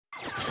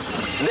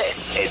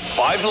This is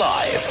 5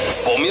 Live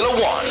Formula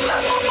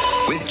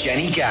One with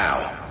Jenny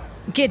Gow.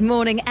 Good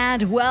morning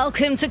and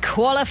welcome to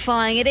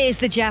qualifying. It is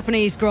the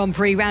Japanese Grand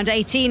Prix, round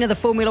 18 of the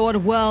Formula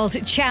One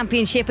World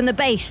Championship, and the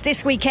base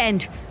this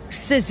weekend,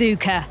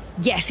 Suzuka.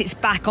 Yes, it's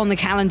back on the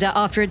calendar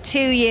after a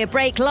 2-year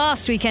break.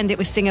 Last weekend it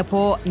was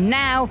Singapore.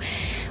 Now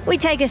we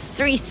take a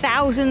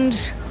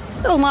 3,000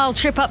 little mile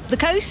trip up the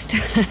coast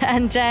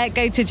and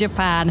go to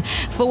Japan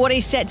for what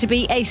is set to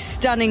be a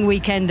stunning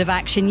weekend of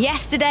action.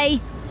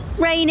 Yesterday,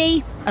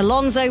 rainy,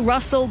 Alonso,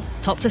 Russell,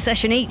 topped a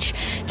session each.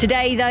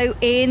 Today, though,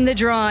 in the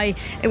dry,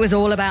 it was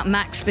all about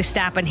Max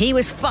Verstappen. He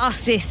was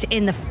fastest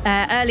in the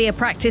earlier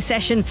practice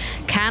session.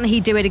 Can he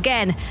do it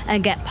again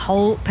and get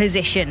pole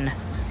position?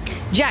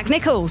 Jack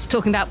Nicholls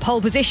talking about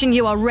pole position.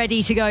 You are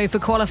ready to go for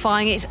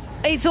qualifying.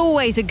 It's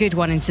always a good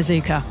one in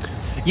Suzuka.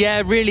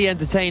 Yeah, really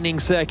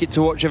entertaining circuit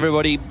to watch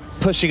everybody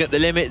pushing at the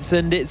limits,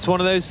 and it's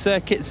one of those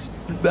circuits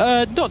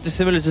not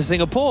dissimilar to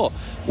Singapore,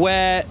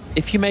 where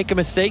if you make a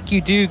mistake you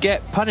do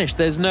get punished.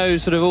 There's no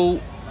sort of all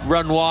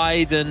run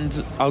wide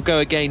and I'll go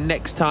again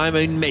next time.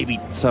 I mean, maybe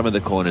some of the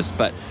corners,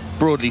 but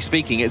broadly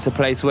speaking it's a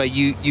place where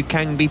you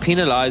can be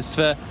penalised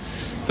for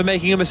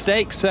making a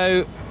mistake.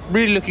 So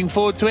really looking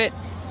forward to it,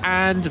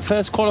 and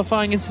first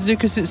qualifying in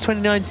Suzuka since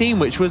 2019,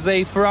 which was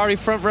a Ferrari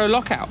front row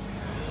lockout.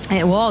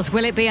 It was.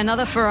 Will it be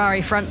another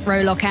Ferrari front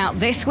row lockout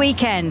this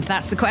weekend?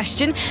 That's the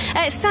question.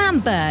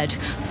 Sam Bird,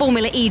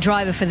 Formula E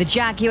driver for the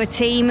Jaguar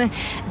team,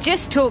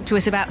 just talked to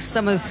us about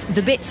some of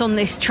the bits on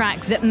this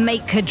track that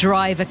make a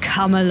driver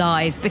come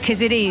alive,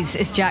 because it is,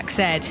 as Jack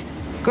said,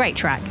 great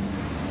track.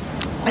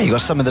 Hey, you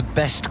got some of the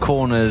best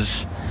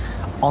corners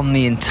on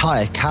the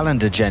entire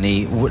calendar,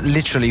 Jenny,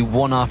 literally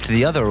one after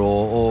the other,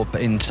 or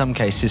in some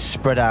cases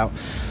spread out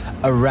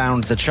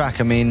around the track.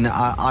 I mean,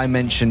 I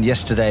mentioned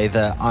yesterday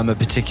that I'm a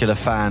particular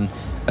fan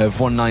of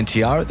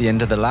 190R at the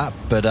end of the lap,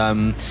 but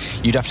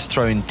you'd have to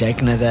throw in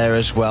Degner there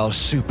as well.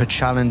 Super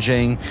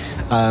challenging,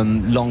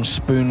 long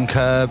spoon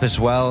curb as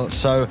well.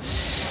 So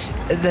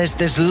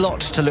there's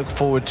lots to look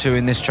forward to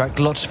in this track,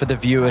 lots for the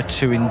viewer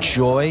to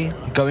enjoy.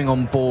 Going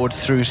on board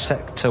through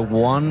sector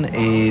 1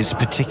 is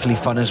particularly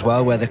fun as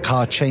well, where the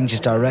car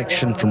changes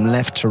direction from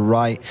left to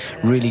right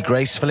really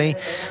gracefully.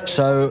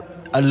 So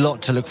a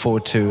lot to look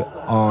forward to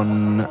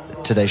on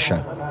today's show.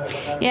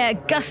 Yeah,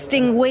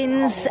 gusting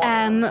winds,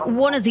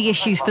 one of the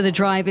issues for the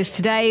drivers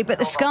today, but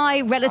the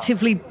sky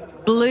relatively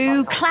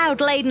blue,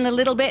 cloud laden a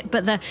little bit,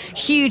 but the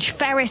huge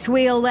Ferris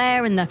wheel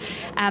there and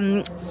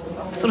the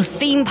sort of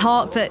theme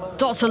park that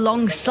dots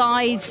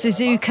alongside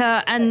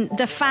Suzuka, and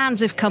the fans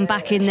have come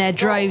back in their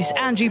droves.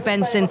 Andrew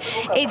Benson,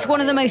 it's one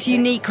of the most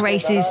unique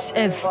races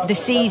of the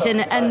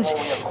season, and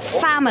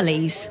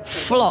families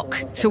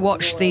flock to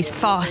watch these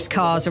fast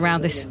cars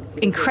around this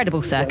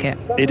incredible circuit.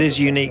 It is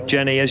unique,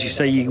 Jenny. As you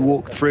say, you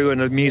walk through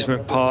an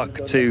amusement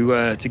park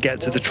to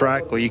get to the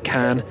track, or you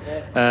can.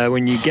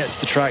 When you get to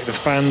the track, the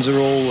fans are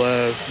all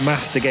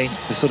massed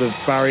against the sort of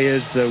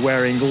barriers,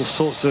 wearing all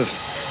sorts of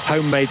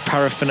homemade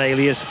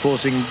paraphernalia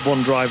supporting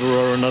one driver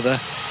or another,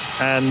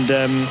 and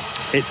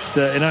it's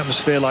an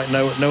atmosphere like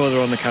no other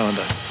on the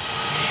calendar.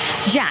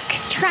 Jack,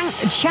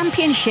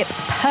 championship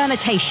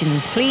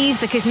permutations, please,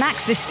 because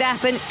Max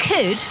Verstappen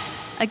could,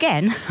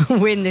 again,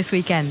 win this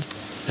weekend.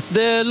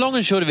 The long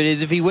and short of it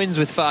is, if he wins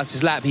with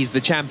fastest lap, he's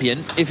the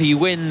champion. If he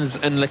wins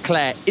and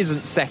Leclerc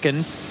isn't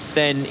second,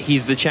 then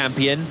he's the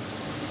champion.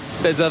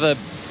 There's other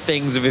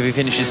things of if he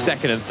finishes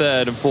second and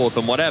third and fourth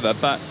and whatever,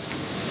 but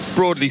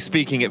broadly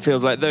speaking, it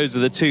feels like those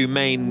are the two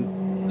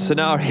main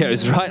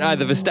scenarios, right?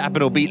 Either Verstappen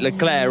will beat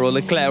Leclerc, or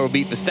Leclerc will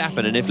beat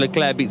Verstappen. And if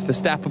Leclerc beats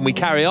Verstappen, we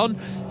carry on.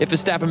 If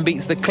Verstappen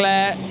beats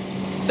Leclerc,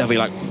 there'll be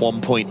like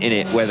 1 point in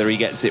it, whether he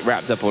gets it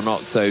wrapped up or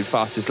not. So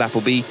fastest lap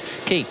will be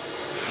key.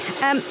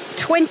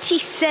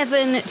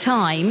 27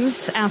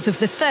 times out of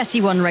the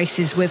 31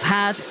 races we've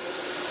had,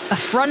 a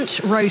front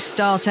row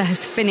starter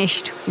has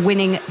finished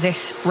winning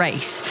this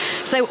race.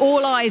 So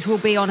all eyes will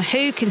be on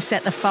who can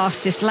set the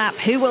fastest lap,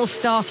 who will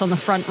start on the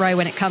front row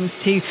when it comes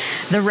to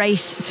the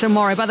race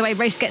tomorrow. By the way,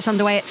 race gets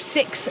underway at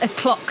 6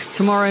 o'clock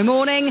tomorrow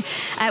morning.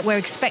 We're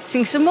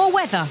expecting some more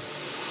weather.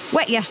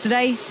 Wet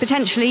yesterday,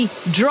 potentially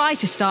dry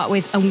to start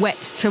with, and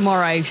wet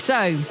tomorrow.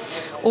 So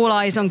all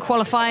eyes on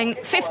qualifying.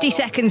 50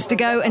 seconds to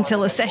go until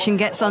the session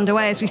gets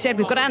underway. As we said,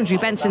 we've got Andrew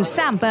Benson,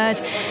 Sam Bird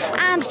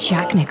and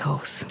Jack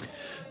Nicholls.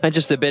 And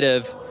just a bit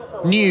of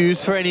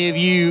news for any of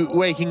you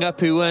waking up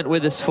who weren't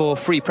with us for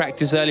free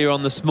practice earlier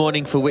on this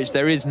morning, for which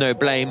there is no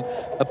blame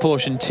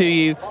apportioned to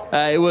you.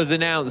 It was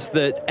announced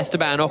that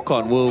Esteban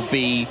Ocon will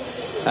be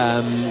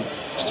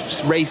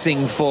racing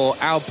for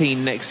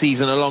Alpine next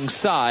season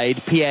alongside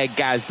Pierre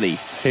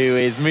Gasly, who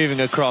is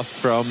moving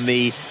across from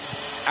the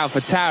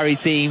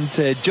AlphaTauri team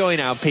to join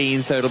Alpine.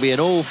 So it'll be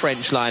an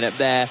all-French lineup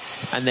there.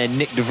 And then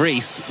Nick de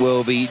Vries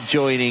will be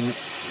joining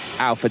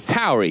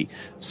AlphaTauri.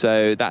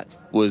 So that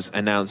was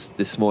announced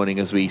this morning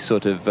as we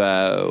sort of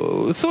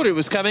thought it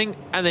was coming,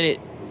 and then it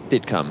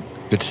did come.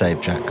 Good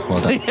save, Jack.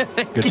 Well done.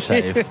 Good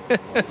save.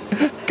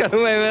 Got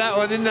away with that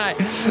one, didn't I?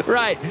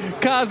 Right,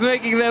 cars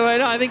making their way.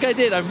 No, I think I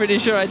did. I'm pretty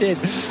sure I did.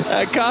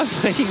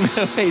 Cars making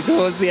their way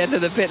towards the end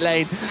of the pit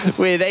lane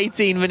with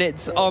 18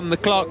 minutes on the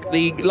clock.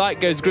 The light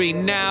goes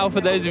green now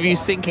for those of you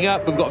syncing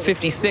up. We've got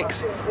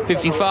 56,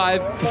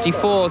 55,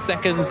 54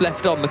 seconds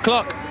left on the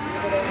clock.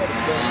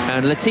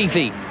 And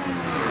Latifi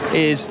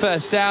is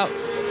first out,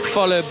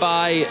 followed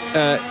by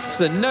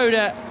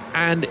Tsunoda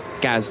and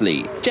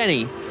Gasly.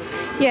 Jenny.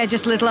 Yeah,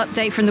 just a little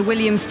update from the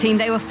Williams team.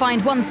 They were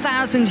fined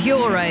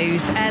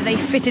 €1,000. They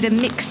fitted a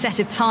mixed set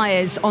of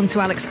tyres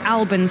onto Alex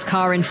Albon's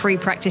car in free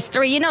practice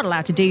 3. You're not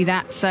allowed to do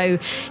that. So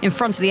in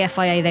front of the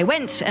FIA they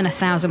went, and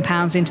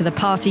 £1,000 into the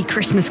party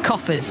Christmas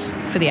coffers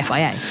for the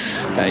FIA.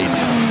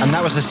 And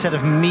that was a set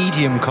of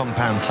medium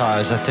compound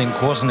tyres, I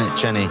think, wasn't it,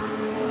 Jenny?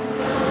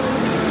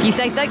 You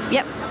say so?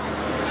 Yep.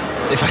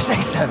 If I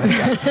say so,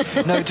 yeah.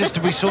 No, just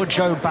we saw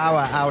Joe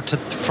Bauer out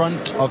at the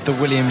front of the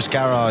Williams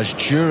garage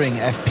during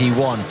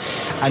FP1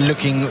 and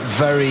looking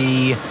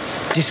very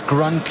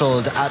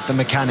disgruntled at the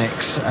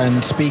mechanics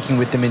and speaking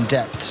with them in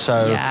depth.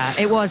 So yeah,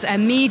 it was a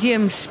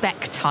medium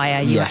spec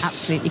tyre. You are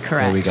absolutely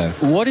correct. There we go.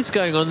 What is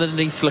going on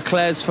underneath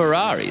Leclerc's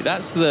Ferrari?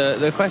 That's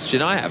the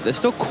question I have. There's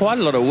still quite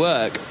a lot of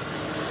work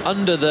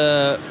under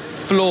the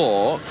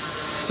floor,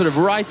 sort of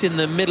right in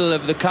the middle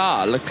of the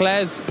car.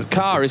 Leclerc's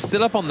car is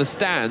still up on the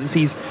stands.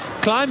 He's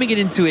climbing it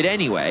into it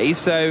anyway,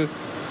 so,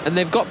 and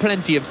they've got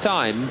plenty of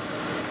time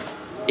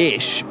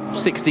ish,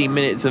 16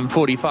 minutes and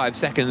 45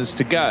 seconds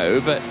to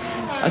go, but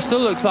it still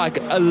looks like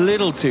a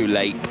little too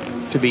late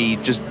to be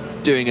just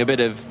doing a bit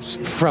of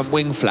front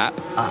wing flap.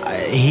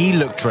 He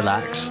looked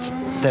relaxed.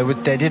 There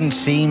didn't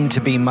seem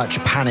to be much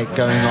panic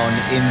going on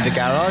in the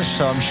garage,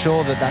 so I'm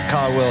sure that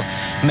car will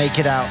make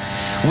it out.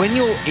 When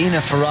you're in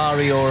a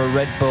Ferrari or a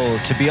Red Bull,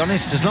 to be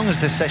honest, as long as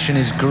the session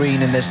is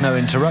green and there's no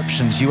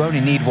interruptions, you only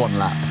need one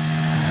lap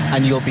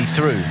and you'll be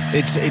through.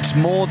 It's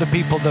more the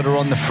people that are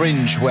on the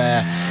fringe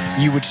where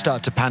you would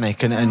start to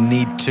panic and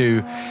need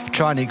to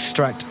try and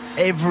extract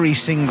every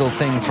single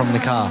thing from the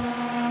car.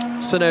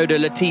 Tsunoda,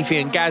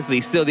 Latifi and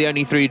Gasly still the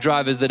only 3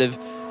 drivers that have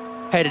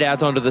headed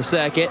out onto the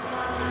circuit.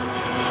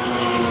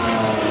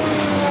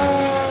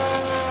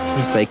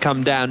 As they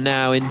come down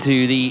now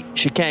into the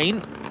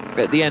chicane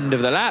at the end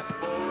of the lap.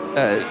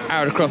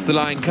 Out across the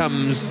line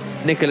comes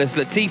Nicholas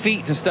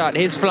Latifi to start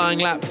his flying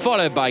lap,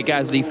 followed by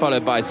Gasly,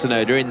 followed by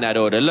Tsunoda in that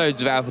order.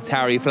 Loads of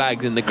AlphaTauri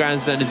flags in the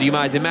grandstand, as you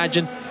might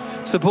imagine,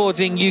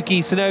 supporting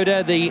Yuki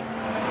Tsunoda, the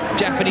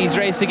Japanese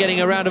racer,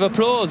 getting a round of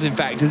applause, in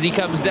fact, as he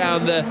comes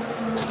down the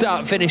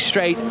start-finish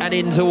straight and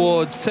in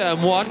towards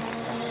turn 1.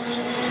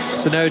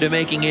 Tsunoda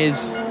making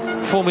his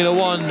Formula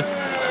 1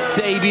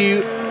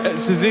 debut at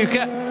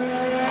Suzuka.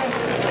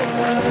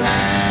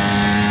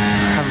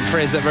 Haven't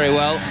phrased that very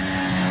well.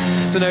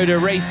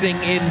 Tsunoda racing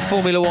in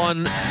Formula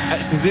 1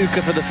 at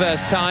Suzuka for the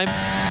first time,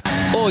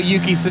 or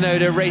Yuki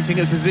Tsunoda racing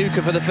at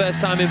Suzuka for the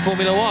first time in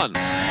Formula 1.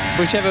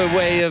 Whichever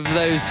way of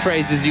those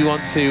phrases you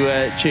want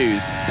to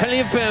choose. Plenty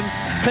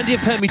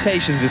of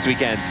permutations this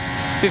weekend.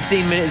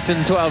 15 minutes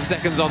and 12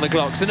 seconds on the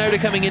clock. Tsunoda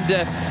coming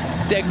into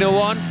Degner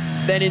 1,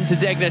 then into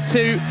Degner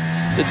 2.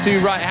 The 2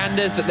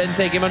 right-handers that then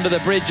take him under the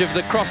bridge of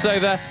the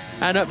crossover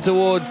and up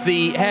towards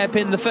the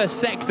hairpin. The first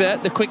sector,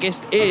 the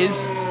quickest,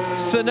 is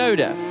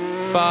Tsunoda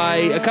by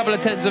a couple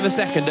of tenths of a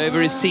second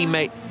over his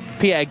teammate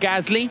Pierre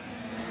Gasly.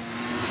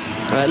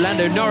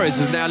 Lando Norris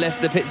has now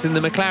left the pits in the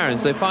McLaren,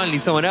 so finally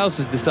someone else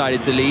has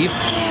decided to leave.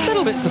 A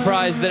little bit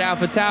surprised that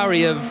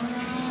AlphaTauri have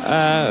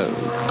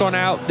gone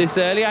out this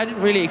early. I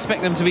didn't really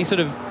expect them to be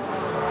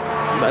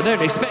I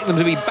don't expect them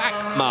to be back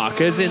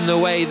markers in the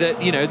way that,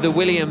 you know, the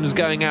Williams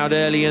going out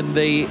early and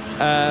the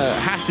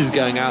Haas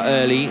going out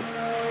early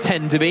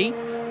tend to be,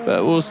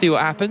 but we'll see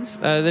what happens.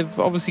 They've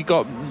obviously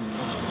got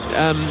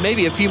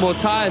maybe a few more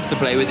tyres to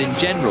play with in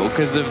general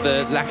because of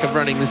the lack of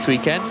running this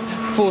weekend.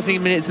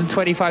 14 minutes and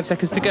 25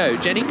 seconds to go.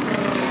 Jenny?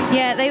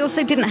 Yeah, they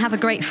also didn't have a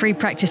great free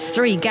practice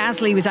 3.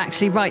 Gasly was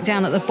actually right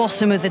down at the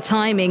bottom of the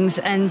timings,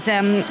 and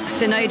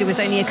Tsunoda was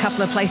only a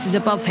couple of places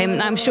above him.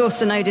 Now, I'm sure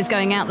Tsunoda's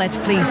going out there to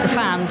please the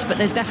fans, but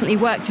there's definitely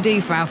work to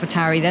do for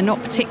AlphaTauri. They're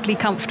not particularly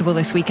comfortable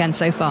this weekend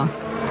so far.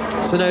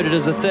 Tsunoda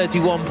does a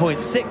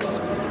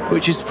 31.6,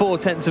 which is 4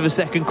 tenths of a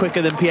second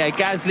quicker than Pierre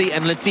Gasly,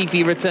 and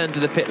Latifi returned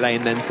to the pit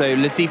lane then. So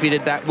Latifi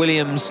did that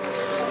Williams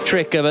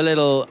trick of a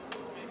little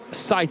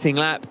sighting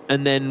lap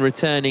and then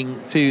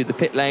returning to the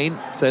pit lane.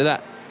 So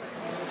that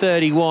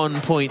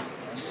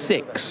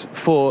 31.6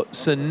 for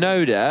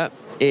Tsunoda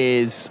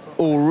is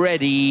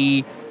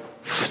already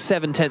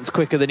 7 tenths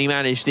quicker than he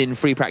managed in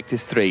free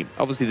practice 3.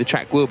 Obviously the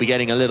track will be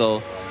getting a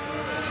little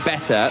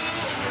better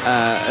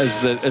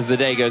as the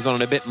day goes on,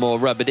 and a bit more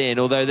rubbered in,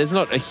 although there's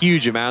not a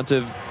huge amount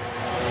of,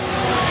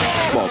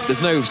 well,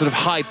 there's no sort of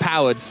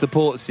high-powered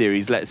support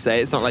series, let's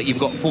say. It's not like you've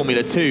got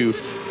Formula 2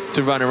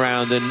 to run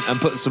around and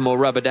put some more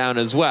rubber down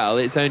as well.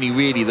 It's only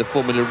really the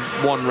Formula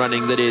 1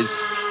 running that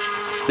is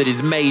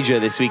major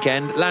this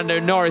weekend. Lando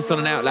Norris on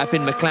an outlap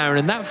in McLaren,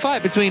 and that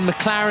fight between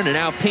McLaren and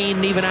Alpine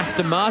and even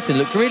Aston Martin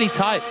looked really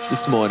tight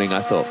this morning,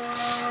 I thought.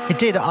 It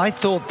did. I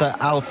thought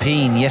that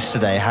Alpine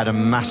yesterday had a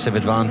massive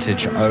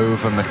advantage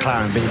over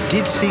McLaren, but it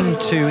did seem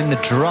to, in the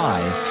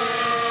drive,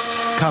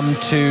 come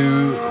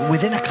to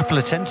within a couple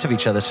of tenths of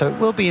each other. So it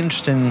will be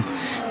interesting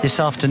this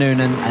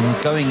afternoon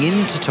and going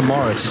into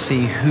tomorrow to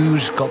see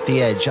who's got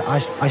the edge. I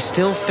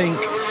still think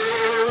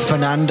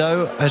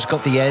Fernando has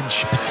got the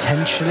edge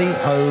potentially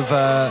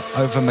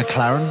over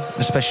McLaren,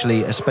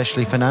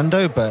 especially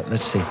Fernando, but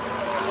let's see.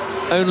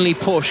 Only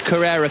Porsche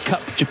Carrera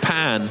Cup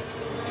Japan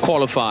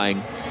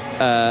qualifying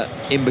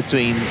in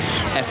between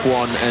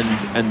F1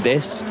 and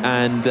this,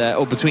 and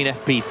or between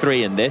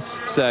FP3 and this.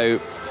 So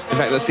in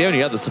fact, that's the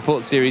only other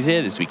support series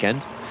here this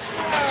weekend.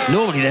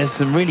 Normally there's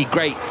some really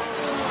great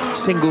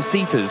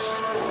single-seaters,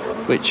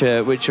 which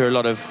are a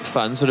lot of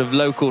fun, sort of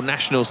local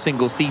national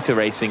single-seater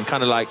racing,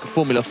 kind of like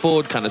Formula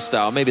Ford kind of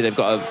style. Maybe they've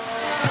got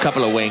a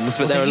couple of wings,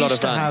 but they're a lot of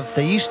fun.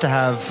 They used to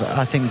have,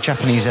 I think,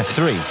 Japanese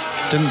F3,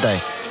 didn't they?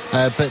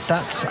 But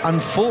that's,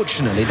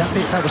 unfortunately,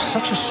 that was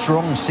such a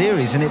strong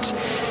series, and it's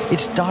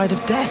died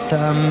of death.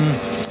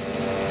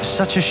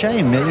 Such a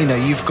shame. You know,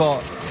 you've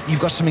got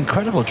some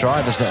incredible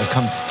drivers that have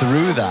come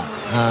through that.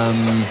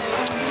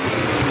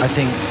 I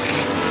think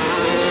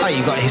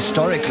you've got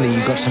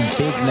some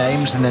big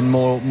names, and then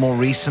more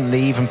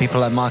recently, even people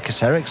like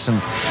Marcus Ericsson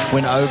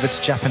went over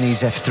to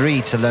Japanese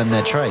F3 to learn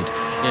their trade.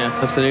 Yeah,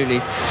 absolutely.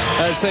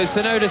 So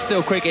Tsunoda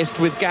still quickest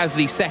with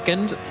Gasly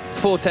second,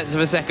 0.4 of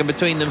a second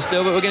between them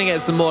still, but we're going to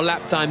get some more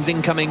lap times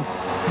incoming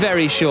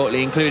very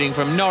shortly, including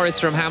from Norris,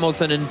 from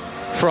Hamilton, and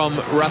from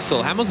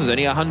Russell. Hamilton's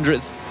only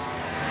 100th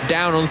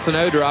down on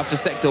Tsunoda after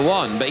Sector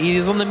 1, but he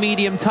is on the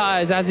medium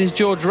tyres, as is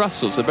George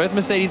Russell, so both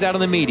Mercedes out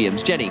on the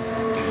mediums. Jenny?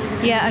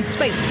 Yeah, I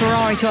spoke to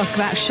Ferrari to ask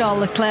about Charles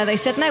Leclerc. They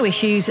said no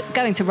issues,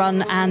 going to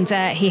run, and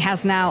he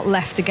has now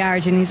left the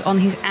garage and he's on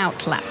his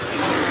out lap.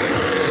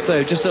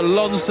 So just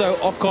Alonso,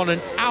 Ocon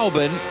and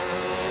Albon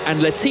and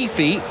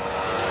Latifi,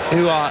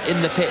 who are in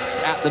the pits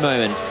at the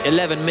moment.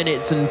 11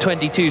 minutes and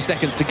 22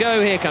 seconds to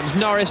go. Here comes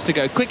Norris to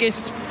go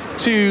quickest,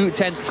 2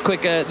 tenths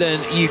quicker than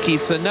Yuki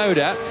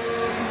Tsunoda.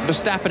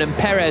 Verstappen and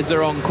Perez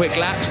are on quick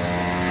laps.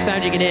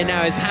 Sound you can hear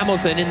now is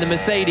Hamilton in the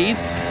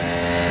Mercedes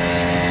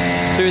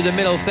through the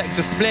middle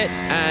sector split,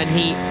 and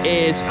he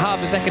is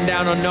half a second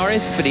down on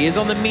Norris, but he is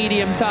on the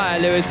medium tyre,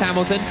 Lewis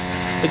Hamilton,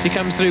 as he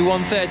comes through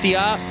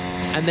 130R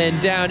and then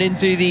down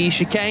into the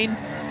chicane,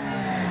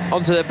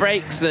 onto the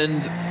brakes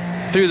and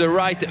through the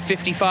right at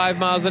 55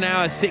 miles an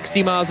hour,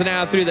 60 miles an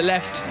hour through the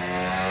left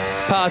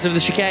part of the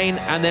chicane,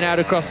 and then out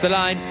across the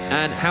line,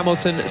 and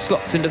Hamilton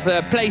slots into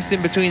third place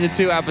in between the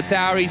two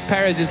AlphaTauris.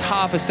 Perez is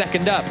half a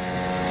second up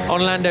on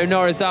Lando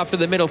Norris after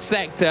the middle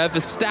sector.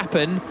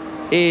 Verstappen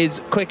is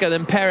quicker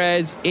than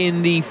Perez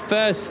in the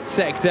first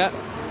sector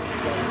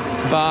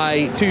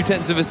by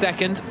 0.2 of a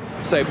second,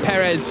 so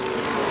Perez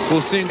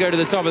will soon go to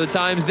the top of the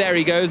times. There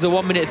he goes, a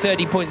 1 minute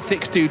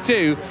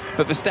 30.622,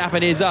 but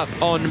Verstappen is up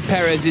on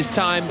Perez's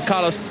time.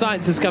 Carlos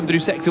Sainz has come through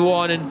sector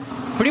 1 and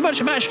pretty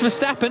much matched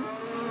Verstappen.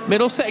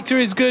 Middle sector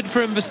is good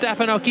from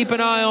Verstappen. I'll keep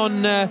an eye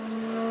on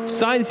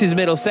Sainz's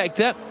middle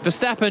sector.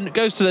 Verstappen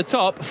goes to the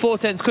top,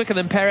 0.4 quicker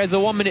than Perez, a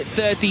 1 minute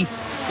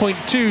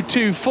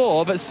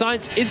 30.224, but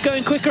Sainz is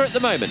going quicker at the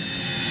moment.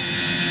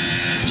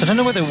 So I don't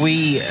know whether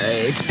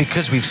it's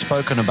because we've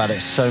spoken about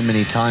it so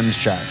many times,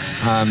 Jack,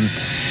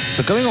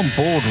 but going on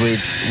board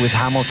with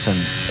Hamilton,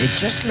 it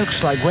just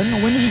looks like when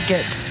he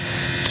gets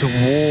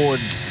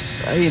towards,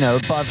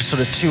 above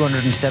sort of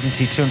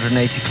 270,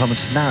 280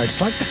 kilometers an hour,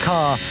 it's like the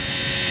car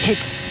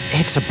hits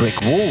a brick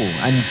wall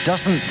and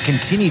doesn't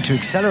continue to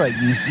accelerate.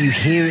 You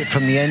hear it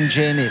from the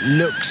engine.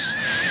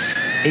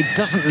 It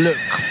doesn't look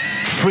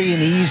free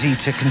and easy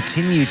to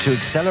continue to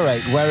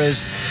accelerate,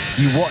 whereas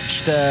you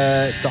watch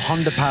the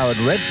Honda-powered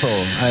Red Bull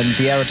and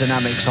the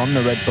aerodynamics on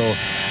the Red Bull,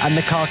 and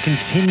the car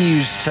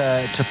continues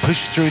to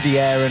push through the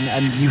air,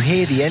 and you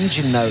hear the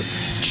engine note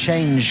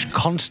change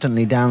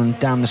constantly down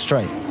the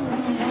straight.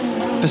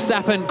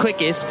 Verstappen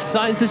quickest.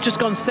 Sainz has just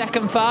gone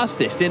second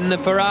fastest in the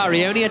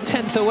Ferrari, only a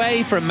tenth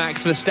away from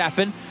Max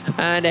Verstappen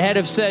and ahead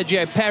of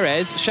Sergio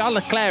Perez. Charles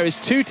Leclerc is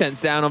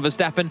 0.2 down on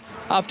Verstappen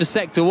after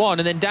sector 1,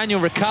 and then Daniel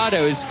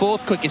Ricciardo is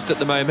fourth quickest at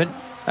the moment,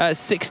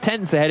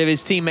 0.6 ahead of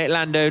his teammate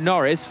Lando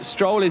Norris.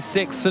 Stroll is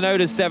 6th,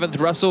 Tsunoda 7th,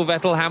 Russell,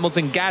 Vettel,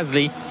 Hamilton,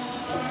 Gasly,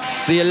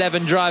 the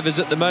 11 drivers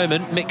at the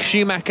moment. Mick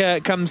Schumacher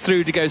comes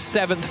through to go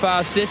 7th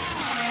fastest.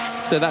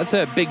 So that's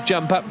a big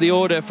jump up the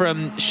order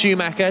from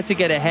Schumacher to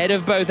get ahead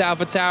of both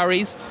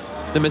AlphaTauris.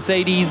 The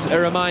Mercedes, a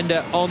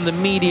reminder, on the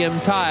medium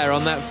tyre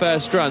on that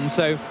first run.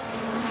 So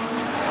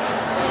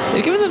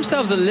they've given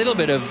themselves a little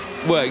bit of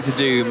work to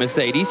do,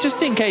 Mercedes,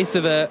 just in case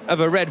of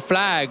a red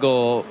flag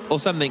or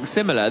something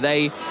similar.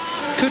 They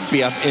could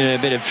be up in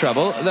a bit of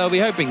trouble. They'll be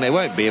hoping they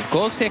won't be, of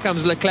course. Here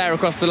comes Leclerc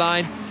across the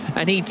line,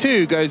 and he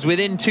too goes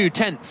within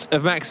 0.2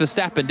 of Max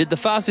Verstappen. Did the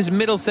fastest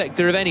middle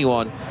sector of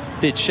anyone,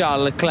 did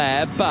Charles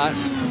Leclerc, but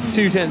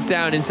 0.2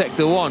 down in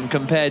sector 1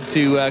 compared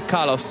to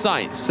Carlos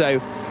Sainz. So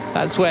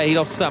that's where he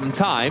lost some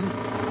time.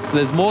 So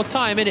there's more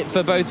time in it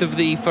for both of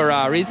the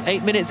Ferraris.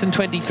 8 minutes and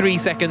 23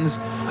 seconds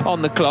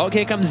on the clock.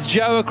 Here comes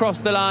Zhou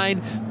across the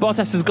line.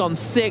 Bottas has gone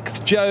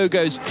 6th. Zhou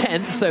goes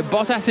 10th. So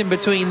Bottas in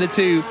between the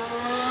two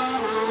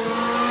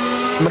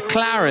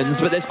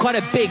McLarens, but there's quite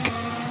a big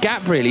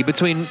gap really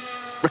between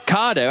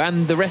Ricciardo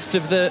and the rest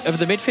of the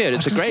midfield.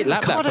 It's a great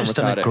lap that from Ricciardo. Ricciardo's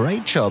done a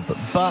great job,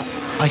 but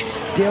I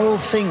still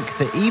think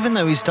that even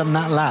though he's done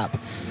that lap,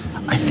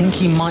 I think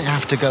he might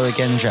have to go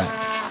again, Jack,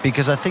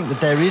 because I think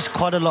that there is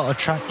quite a lot of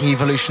track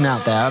evolution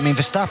out there. I mean,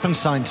 Verstappen,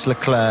 Sainz,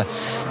 Leclerc,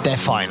 they're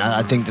fine.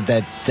 I think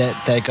that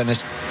they're going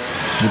to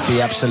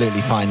be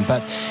absolutely fine,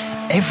 but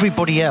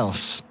everybody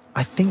else,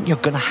 I think you're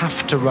going to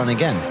have to run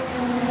again.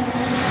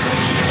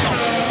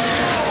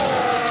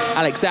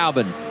 Alex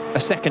Albon, a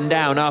second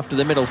down after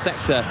the middle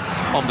sector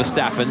on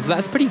Verstappen, so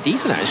that's pretty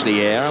decent actually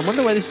here. I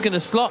wonder where this is going to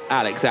slot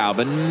Alex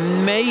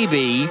Albon.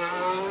 Maybe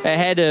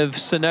ahead of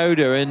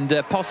Tsunoda and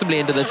possibly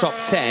into the top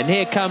 10.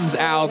 Here comes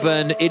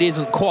Albon. It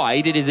isn't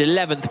quite. It is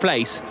 11th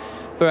place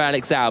for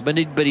Alex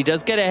Albon, but he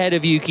does get ahead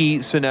of Yuki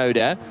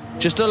Tsunoda.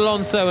 Just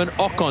Alonso and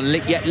Ocon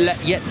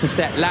yet to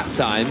set lap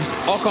times.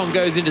 Ocon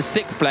goes into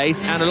 6th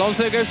place and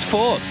Alonso goes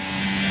 4th.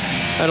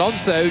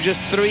 Alonso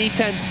just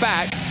 3/10ths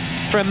back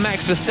from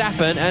Max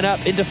Verstappen and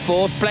up into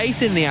 4th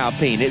place in the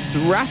Alpine. It's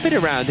rapid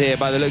around here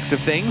by the looks of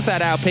things,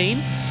 that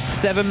Alpine.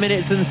 7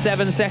 minutes and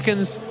 7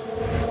 seconds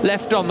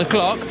left on the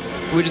clock.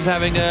 We're just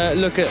having a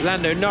look at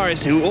Lando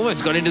Norris, who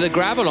almost got into the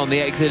gravel on the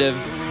exit of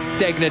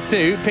Degner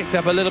 2, picked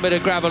up a little bit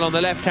of gravel on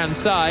the left-hand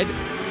side.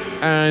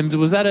 And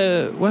was that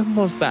when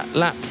was that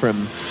lap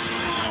from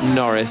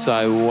Norris,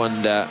 I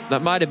wonder?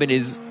 That might have been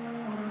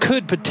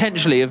could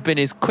potentially have been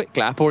his quick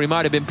lap, or he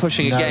might have been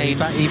pushing again.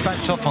 He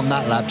backed off on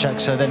that lap,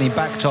 Jack, so then he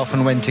backed off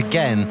and went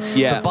again.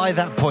 Yeah. But by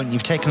that point,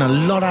 you've taken a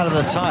lot out of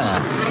the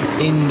tyre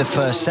in the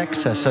first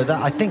sector, so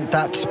that I think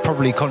that's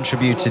probably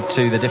contributed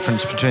to the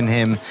difference between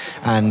him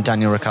and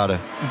Daniel Ricciardo.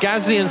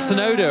 Gasly and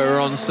Tsunoda are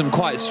on some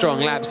quite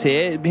strong laps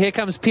here. Here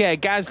comes Pierre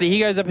Gasly. He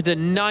goes up into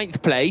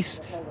 9th place,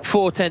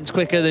 4/10ths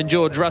quicker than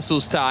George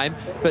Russell's time,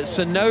 but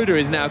Tsunoda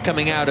is now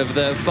coming out of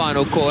the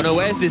final corner.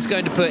 Where's this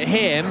going to put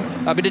him?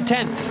 Up into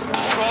 10th.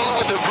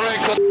 With the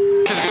brakes, what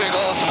is going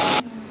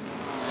on?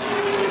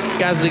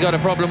 Gasly got a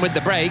problem with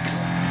the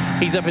brakes.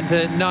 He's up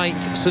into 9th.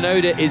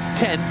 Tsunoda is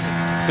 10th.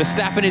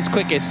 Verstappen is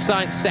quickest.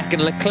 Sainz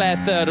 2nd. Leclerc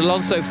 3rd.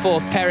 Alonso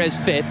 4th.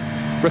 Perez 5th.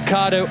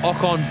 Ricciardo,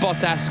 Ocon,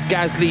 Bottas,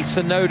 Gasly,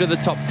 Tsunoda the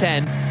top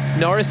 10.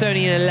 Norris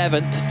only in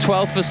 11th.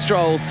 12th for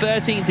Stroll.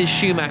 13th is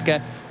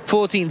Schumacher.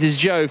 14th is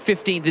Zhou,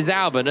 15th is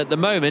Albon. At the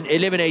moment,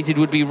 eliminated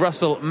would be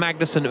Russell,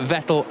 Magnussen,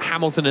 Vettel,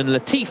 Hamilton and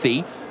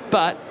Latifi.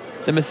 But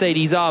the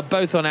Mercedes are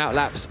both on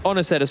outlaps, on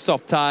a set of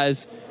soft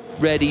tyres,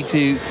 ready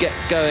to get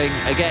going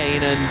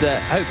again.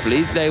 And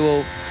hopefully they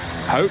will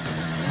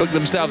book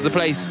themselves a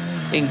place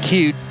in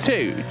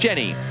Q2.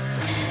 Jenny.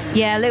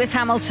 Yeah, Lewis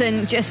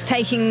Hamilton just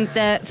taking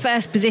the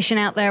first position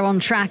out there on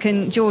track,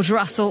 and George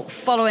Russell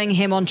following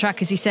him on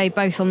track, as you say,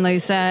 both on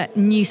those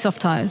new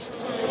soft tyres.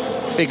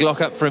 Big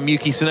lock-up from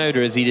Yuki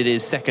Tsunoda as he did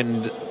his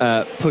second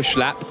push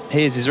lap.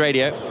 Here's his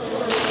radio.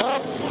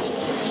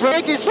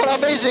 Brakes were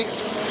amazing.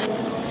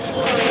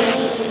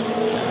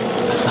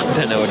 I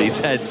don't know what he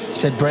said. He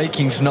said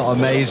braking's not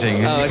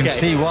amazing, and you can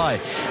see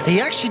why.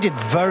 He actually did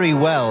very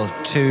well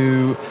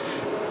to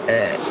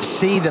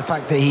see the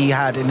fact that he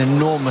had an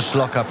enormous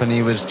lock-up and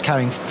he was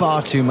carrying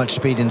far too much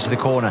speed into the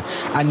corner,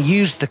 and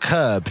used the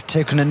curb,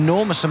 took an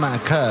enormous amount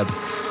of curb,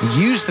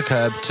 used the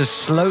curb to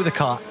slow the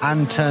car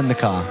and turn the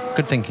car.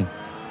 Good thinking.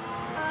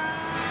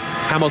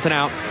 Hamilton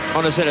out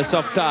on a set of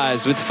soft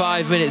tyres with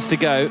 5 minutes to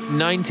go.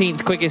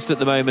 19th quickest at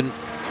the moment,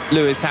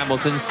 Lewis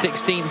Hamilton.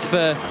 16th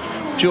for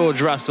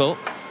George Russell,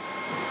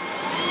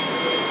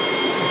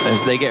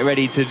 as they get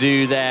ready to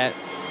do their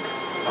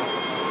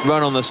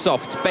run on the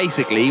softs,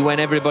 basically, when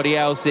everybody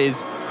else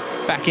is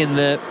back in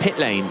the pit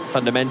lane,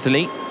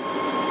 fundamentally.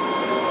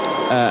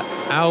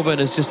 Albon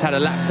has just had a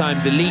lap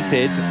time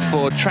deleted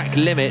for track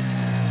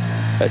limits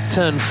at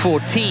turn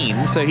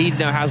 14, so he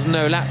now has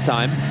no lap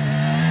time.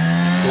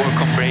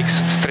 Work on brakes,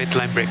 straight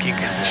line braking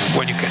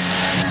when you can.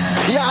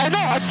 Yeah, I know,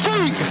 I'm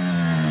doing.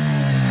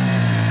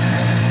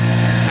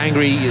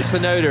 Angry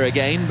Tsunoda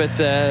again, but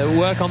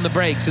work on the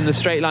brakes in the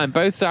straight line.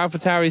 Both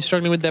AlphaTauri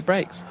struggling with their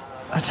brakes.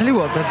 I tell you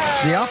what, the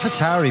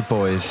AlphaTauri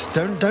boys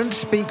don't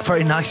speak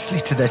very nicely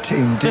to their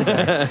team, do they?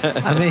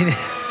 I mean,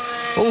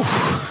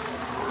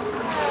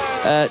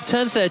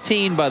 turn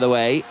 13, by the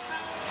way,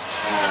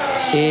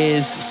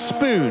 is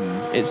Spoon.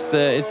 It's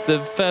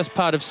the first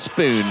part of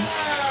Spoon.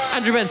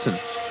 Andrew Benson.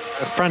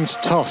 Franz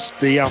Tost,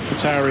 the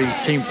AlphaTauri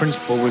team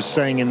principal, was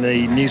saying in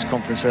the news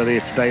conference earlier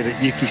today that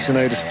Yuki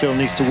Tsunoda still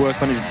needs to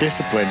work on his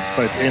discipline,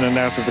 both in and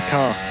out of the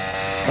car.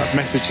 That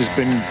message he's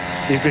been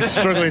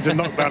struggling to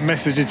knock that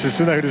message into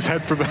Tsunoda's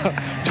head for about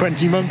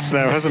 20 months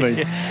now, hasn't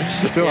he?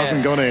 Still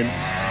hasn't gone in.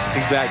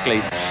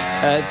 Exactly.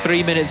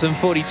 3 minutes and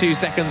 42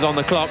 seconds on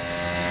the clock.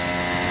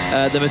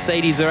 The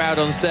Mercedes are out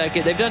on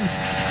circuit. They've done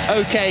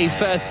okay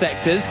first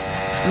sectors,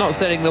 not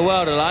setting the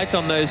world alight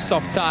on those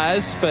soft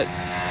tyres, but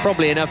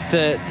probably enough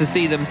to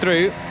see them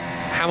through.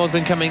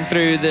 Hamilton coming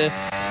through the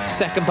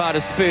second part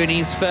of Spoon.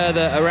 He's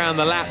further around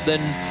the lap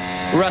than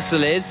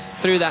Russell is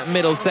through that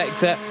middle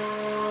sector.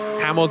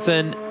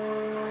 Hamilton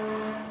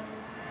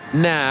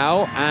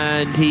now,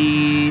 and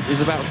he is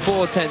about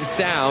 4 tenths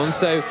down,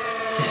 so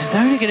this is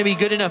only going to be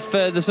good enough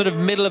for the sort of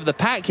middle of the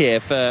pack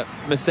here for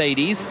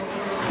Mercedes.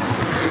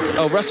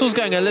 Oh, Russell's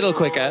going a little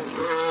quicker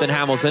than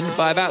Hamilton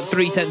by about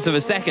 3 tenths of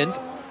a second.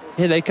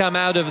 Here they come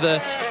out of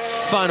the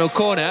final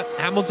corner.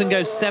 Hamilton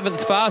goes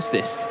 7th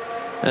fastest,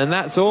 and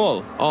that's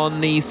all on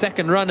the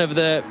second run of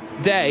the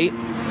day.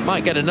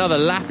 Might get another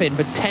lap in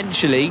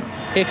potentially.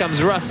 Here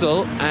comes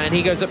Russell, and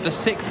he goes up to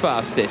 6th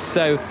fastest.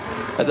 So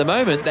at the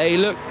moment they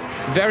look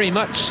very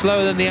much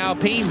slower than the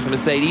Alpines,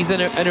 Mercedes,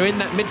 and are in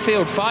that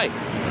midfield fight.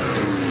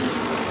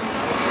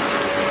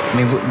 I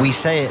mean, we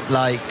say it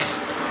like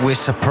we're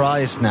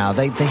surprised now.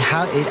 It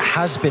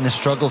has been a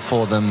struggle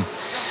for them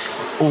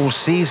all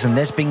season.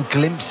 There's been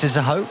glimpses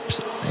of hope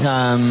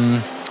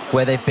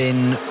where they've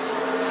been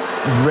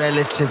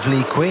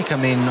relatively quick. I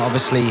mean,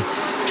 obviously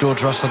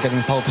George Russell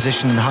getting pole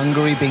position in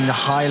Hungary being the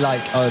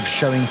highlight of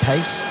showing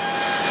pace,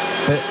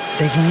 but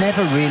they've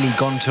never really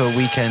gone to a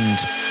weekend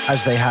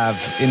as they have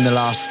in the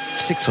last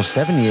 6 or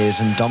 7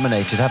 years and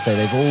dominated, have they?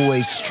 They've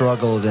always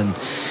struggled, and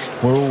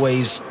we're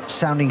always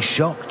sounding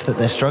shocked that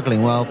they're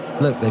struggling. Well,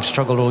 look, they've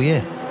struggled all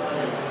year.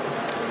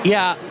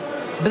 Yeah,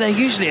 but they're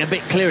usually a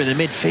bit clear in the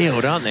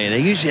midfield, aren't they? They're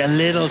usually a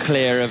little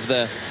clear of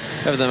the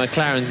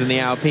McLarens and the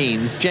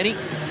Alpines. Jenny?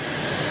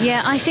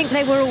 Yeah, I think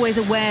they were always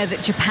aware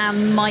that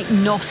Japan might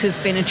not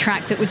have been a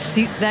track that would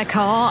suit their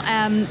car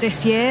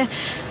this year.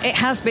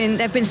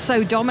 They've been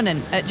so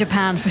dominant at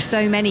Japan for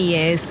so many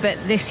years, but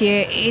this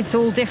year it's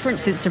all different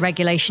since the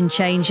regulation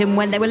change. And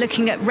when they were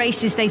looking at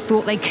races they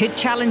thought they could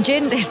challenge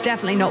in, there's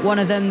definitely not one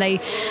of them. They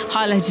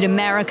highlighted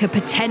America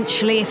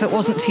potentially, if it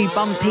wasn't too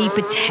bumpy,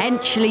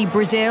 potentially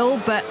Brazil,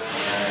 but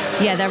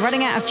yeah, they're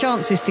running out of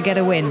chances to get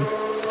a win,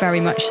 very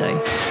much so.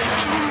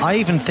 I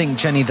even think,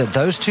 Jenny, that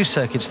those two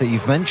circuits that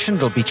you've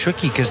mentioned will be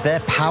tricky because they're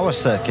power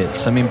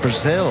circuits. I mean,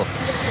 Brazil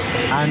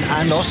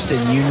and Austin,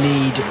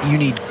 you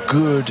need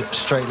good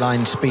straight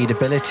line speed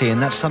ability,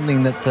 and that's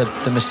something that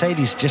the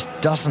Mercedes just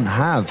doesn't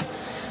have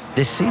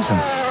this season.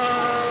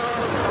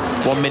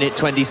 1 minute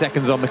 20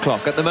 seconds on the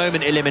clock. At the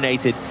moment,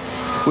 eliminated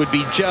would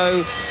be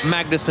Joe,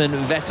 Magnussen,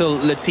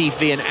 Vettel,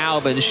 Latifi and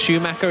Albon.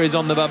 Schumacher is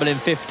on the bubble in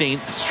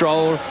 15th.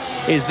 Stroll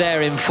is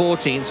there in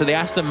 14th. So the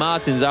Aston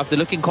Martins, after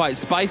looking quite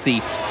spicy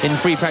in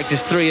free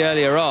practice 3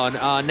 earlier on,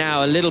 are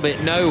now a little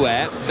bit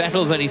nowhere.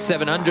 Vettel's only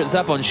 700ths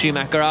up on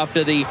Schumacher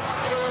after the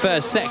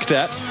first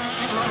sector,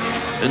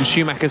 and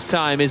Schumacher's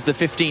time is the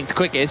 15th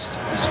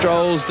quickest.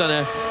 Stroll's done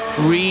a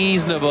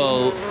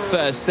reasonable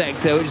first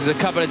sector, which is a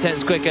couple of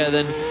tenths quicker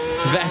than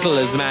Vettel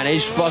has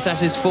managed.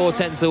 Bottas is 4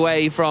 tenths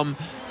away from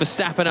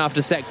Verstappen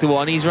after sector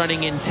 1. He's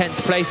running in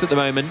 10th place at the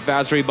moment,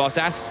 Valtteri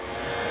Bottas.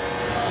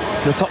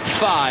 The top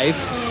 5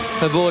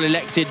 have all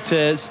elected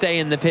to stay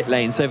in the pit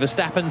lane. So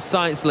Verstappen,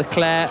 Sainz,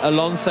 Leclerc,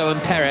 Alonso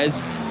and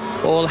Perez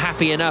all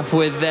happy enough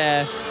with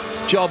their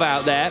job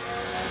out there.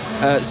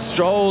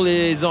 Stroll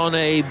is on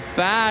a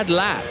bad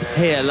lap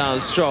here,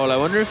 Lance Stroll. I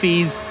wonder if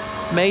he's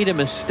made a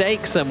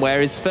mistake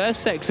somewhere. His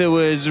first sector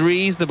was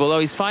reasonable. Oh,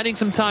 he's finding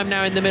some time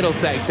now in the middle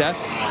sector,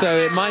 so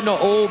it might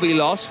not all be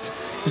lost.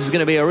 This is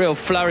going to be a real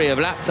flurry of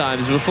lap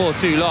times before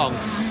too long.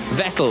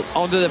 Vettel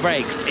onto the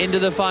brakes, into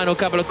the final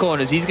couple of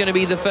corners. He's going to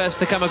be the first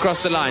to come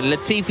across the line.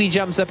 Latifi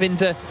jumps up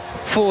into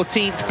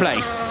 14th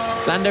place.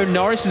 Lando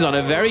Norris is on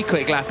a very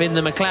quick lap in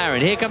the McLaren.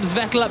 Here comes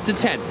Vettel up to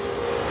 10th.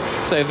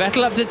 So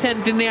Vettel up to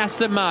 10th in the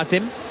Aston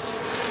Martin.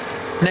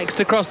 Next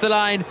across the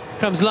line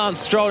comes Lance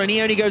Stroll, and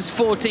he only goes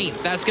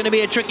 14th. That's going to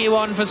be a tricky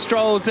one for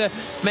Stroll to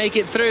make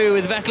it through,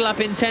 with Vettel up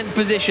in 10th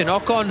position.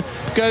 Ocon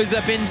goes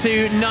up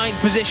into 9th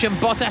position.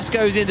 Bottas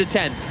goes into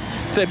 10th.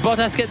 So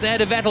Bottas gets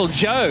ahead of Vettel.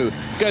 Joe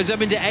goes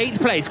up into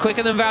 8th place,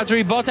 quicker than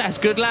Valtteri Bottas.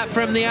 Good lap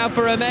from the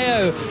Alfa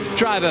Romeo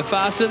driver,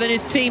 faster than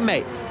his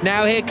teammate.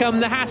 Now here come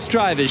the Haas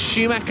drivers.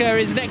 Schumacher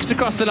is next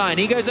across the line.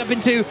 He goes up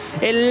into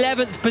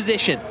 11th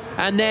position.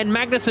 And then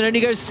Magnussen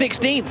only goes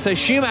 16th. So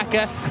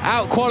Schumacher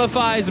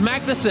out-qualifies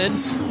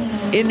Magnussen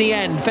in the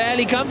end,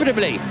 fairly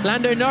comfortably.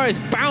 Lando Norris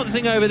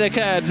bouncing over the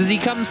curbs as he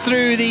comes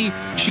through the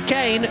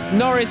chicane.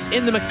 Norris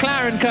in the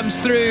McLaren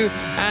comes through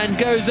and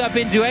goes up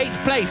into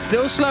 8th place,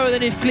 still slower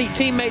than his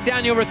teammate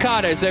Daniel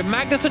Ricciardo. So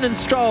Magnussen and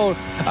Stroll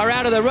are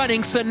out of the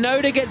running.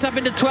 Tsunoda gets up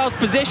into 12th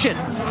position.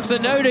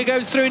 Tsunoda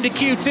goes through into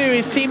Q2.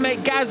 His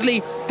teammate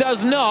Gasly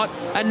does not.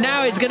 And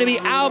now it's going to be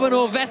Albon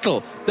or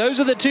Vettel. Those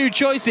are the two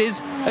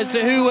choices as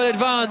to who will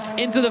advance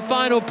into the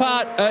final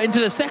part, into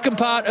the second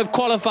part of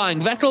qualifying.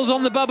 Vettel's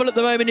on the bubble at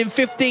the moment in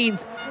 15th,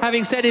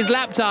 having set his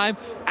lap time.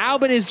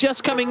 Albon is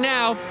just coming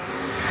now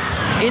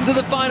into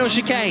the final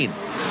chicane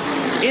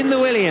in the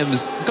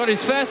Williams. Got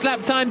his first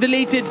lap time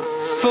deleted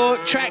for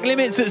track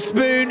limits at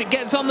Spoon.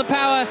 Gets on the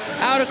power,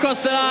 out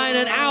across the line,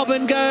 and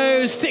Albon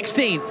goes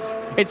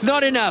 16th. It's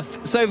not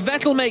enough, so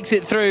Vettel makes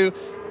it through.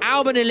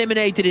 Albon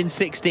eliminated in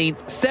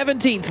 16th,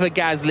 17th for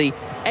Gasly,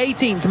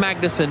 18th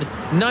Magnussen,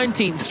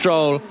 19th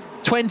Stroll,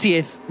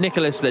 20th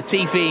Nicholas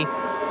Latifi.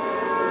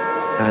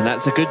 And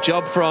that's a good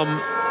job from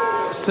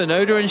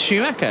Tsunoda and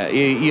Schumacher,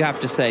 you have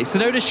to say.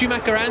 Tsunoda,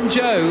 Schumacher and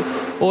Joe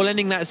all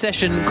ending that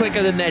session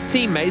quicker than their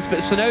teammates, but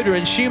Tsunoda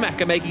and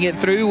Schumacher making it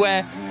through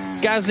where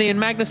Gasly and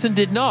Magnussen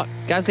did not.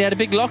 Gasly had a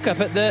big lockup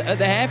at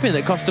the hairpin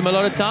that cost him a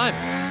lot of time.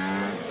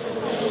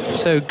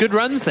 So good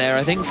runs there,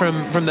 I think,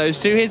 from those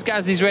two. Here's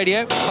Gasly's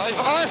radio. I've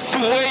asked to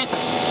wait.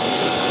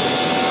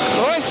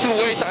 Why to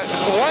wait?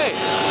 Why?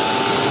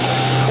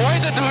 Why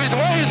to do it?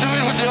 Why are you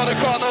doing with the other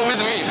car, not with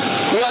me?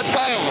 We had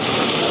time.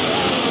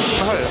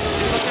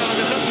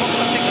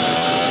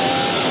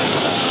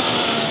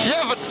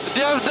 Yeah, but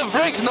they have the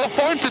brakes. No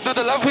point to do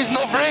the lap with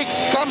no brakes.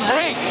 Can't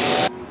brake.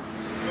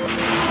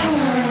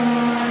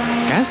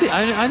 Gasly,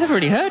 I never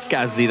really heard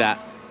Gasly that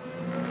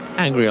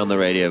angry on the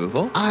radio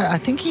before. I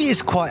think he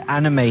is quite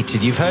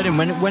animated. You've heard him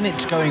when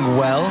it's going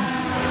well,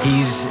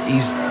 he's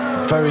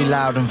very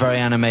loud and very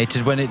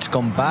animated. When it's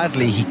gone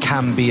badly, he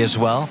can be as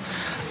well.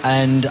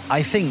 And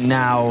I think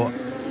now,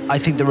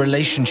 the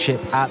relationship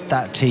at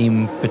that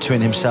team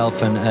between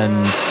himself and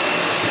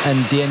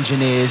the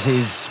engineers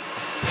is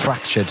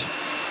fractured.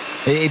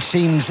 It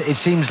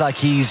seems like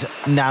he's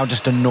now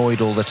just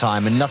annoyed all the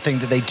time, and nothing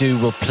that they do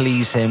will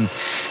please him.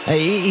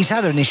 He's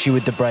had an issue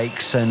with the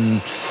brakes,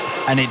 and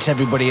it's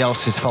everybody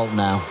else's fault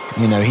now.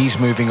 You know, he's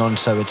moving on,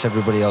 so it's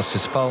everybody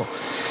else's fault.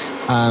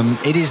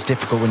 It is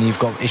difficult when you've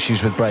got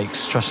issues with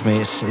brakes. Trust me,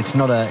 it's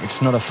not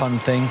a fun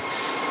thing.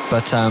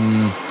 But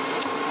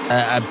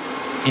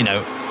you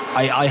know,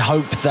 I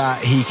hope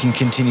that he can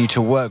continue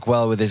to work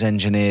well with his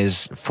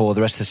engineers for the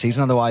rest of the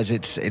season. Otherwise,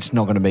 it's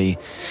not going to be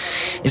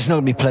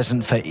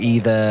pleasant for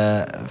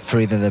either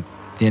the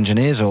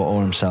engineers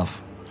or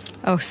himself.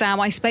 Oh, Sam,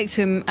 I spoke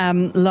to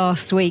him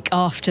last week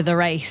after the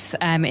race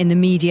in the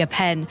media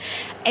pen,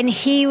 and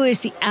he was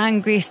the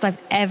angriest I've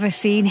ever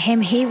seen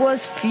him. He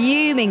was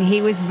fuming.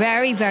 He was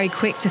very, very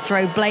quick to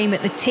throw blame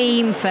at the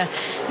team for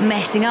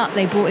messing up.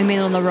 They brought him in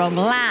on the wrong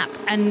lap,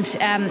 and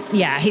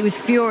yeah, he was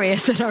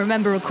furious. And I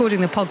remember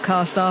recording the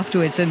podcast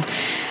afterwards, and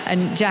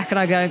Jack and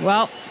I going,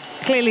 well,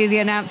 clearly the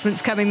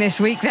announcement's coming this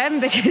week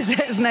then, because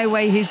there's no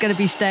way he's going to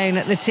be staying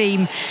at the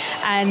team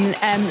and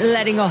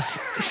letting off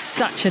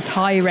such a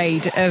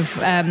tirade of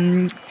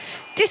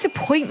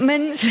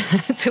disappointment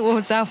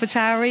towards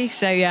AlphaTauri.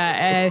 So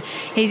yeah,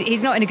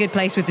 he's not in a good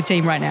place with the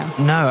team right now.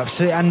 No,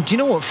 absolutely. And do you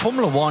know what?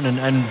 Formula One and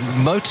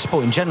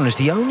motorsport in general is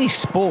the only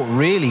sport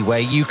really where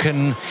you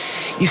can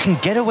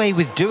get away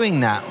with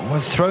doing that,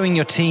 with throwing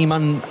your team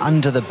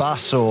under the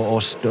bus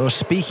or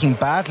speaking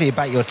badly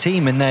about your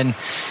team, and then,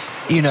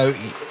 you know,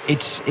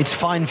 it's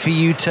fine for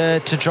you to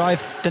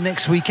drive the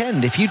next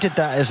weekend. If you did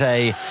that as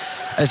a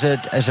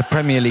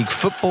Premier League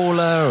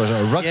footballer or as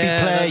a rugby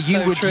player,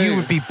 you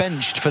would be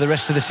benched for the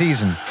rest of the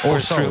season or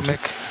sold.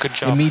 Mick. Good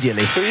job.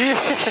 Immediately.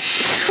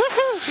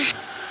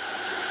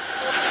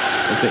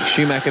 Mick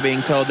Schumacher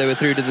being told they were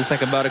through to the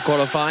second part of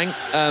qualifying.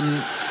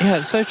 Yeah,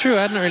 it's so true.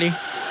 I hadn't really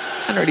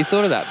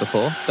thought of that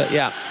before. But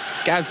yeah,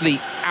 Gasly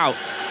out.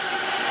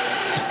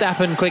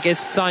 Verstappen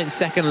quickest, Sainz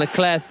second,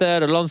 Leclerc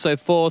third, Alonso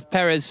fourth,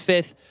 Perez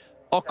fifth,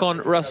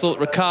 Ocon, Russell,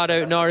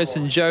 Ricciardo, Norris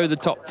and Joe the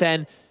top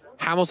 10.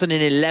 Hamilton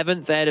in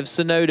 11th, ahead of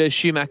Tsunoda,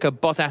 Schumacher,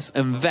 Bottas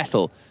and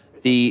Vettel,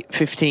 the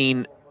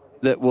 15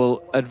 that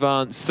will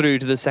advance through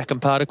to the second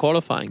part of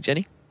qualifying.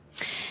 Jenny?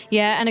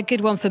 Yeah, and a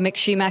good one for Mick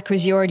Schumacher,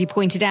 as you already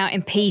pointed out,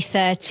 in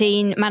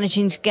P13,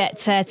 managing to get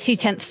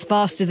 2/10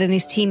 faster than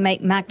his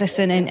teammate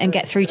Magnussen and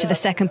get through to the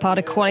second part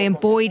of quali. And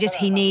boy, does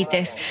he need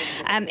this.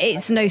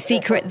 It's no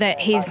secret that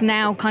he's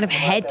now kind of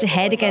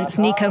head-to-head against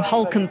Nico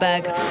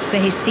Hülkenberg for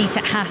his seat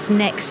at Haas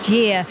next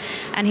year.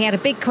 And he had a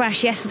big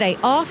crash yesterday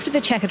after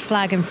the checkered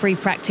flag in free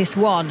practice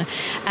 1.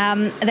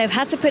 They've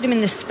had to put him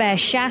in the spare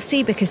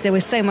chassis because there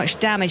was so much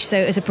damage. So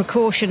as a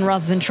precaution,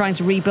 rather than trying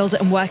to rebuild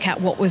it and work out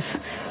what was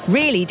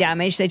really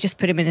damaged, they just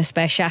put him in a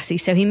spare chassis.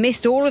 So he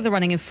missed all of the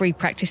running in free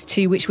practice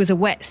 2, which was a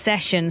wet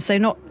session, so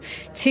not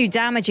too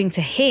damaging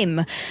to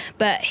him,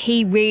 but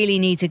he really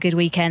needs a good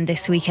weekend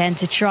this weekend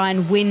to try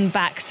and win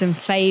back some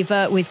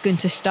favour with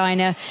Gunther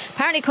Steiner.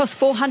 Apparently it cost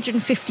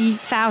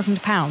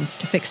 £450,000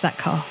 to fix that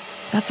car.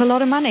 That's a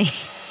lot of money.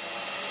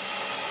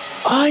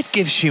 I'd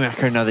give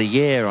Schumacher another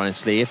year,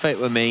 honestly, if it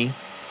were me.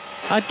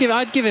 I'd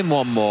give him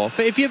one more.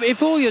 But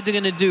if all you're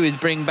going to do is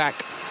bring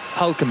back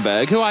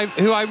Hülkenberg, who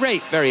I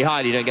rate very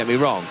highly, don't get me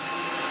wrong,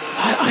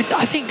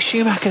 I think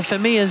Schumacher, for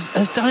me,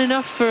 has done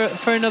enough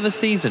for another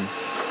season.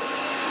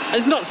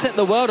 Has not set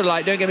the world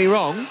alight, don't get me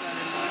wrong,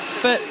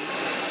 but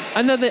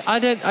I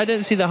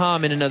don't see the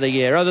harm in another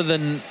year, other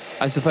than,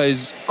 I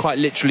suppose, quite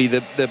literally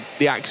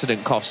the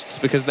accident costs,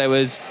 because there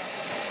was.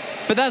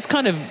 But that's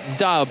kind of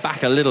dialed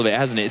back a little bit,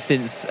 hasn't it,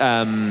 since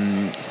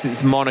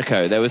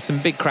Monaco? There were some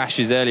big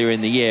crashes earlier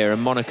in the year,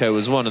 and Monaco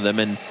was one of them.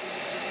 And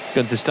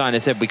Gunther Steiner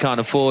said we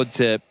can't afford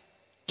to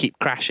keep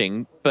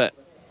crashing. But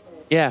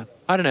yeah,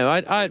 I don't know.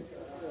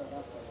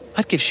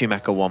 I'd give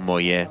Schumacher one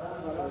more year.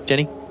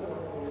 Jenny?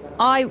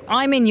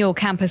 I'm in your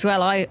camp as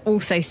well. I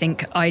also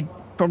think I'd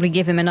probably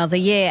give him another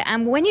year.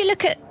 And when you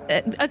look at,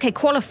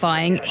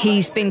 qualifying,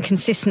 he's been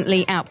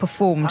consistently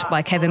outperformed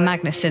by Kevin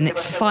Magnussen.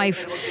 It's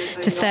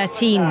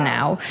 5-13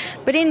 now.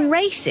 But in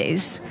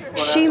races,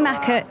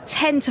 Schumacher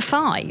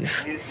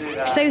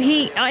 10-5. So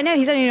I know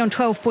he's only on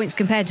 12 points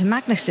compared to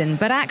Magnussen,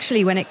 but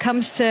actually when it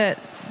comes to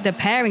the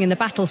pairing and the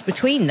battles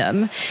between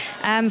them,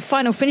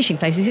 final finishing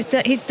places,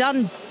 he's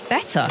done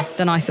better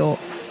than I thought.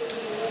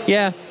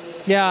 Yeah.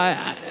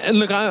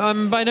 Look,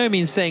 I'm by no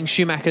means saying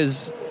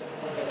Schumacher's,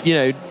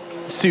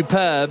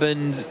 superb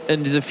and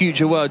is a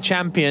future world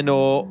champion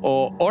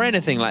or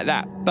anything like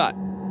that. But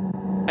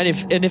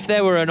if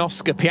there were an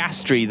Oscar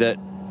Piastri that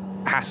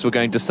Haas were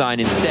going to sign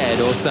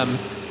instead, or some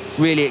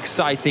really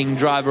exciting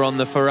driver on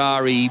the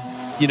Ferrari,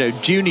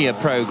 junior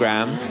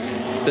program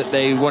that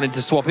they wanted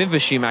to swap in for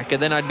Schumacher,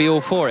 then I'd be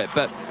all for it.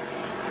 But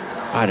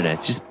I don't know.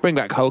 Just bring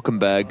back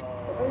Hülkenberg.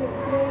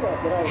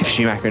 Give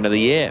Schumacher another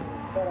year.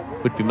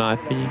 Would be my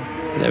opinion.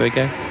 There we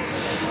go.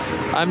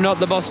 I'm not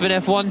the boss of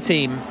an F1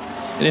 team,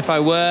 and if I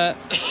were,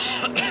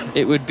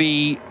 it would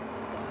be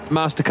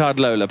MasterCard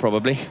Lola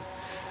probably.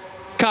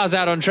 Cars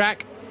out on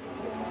track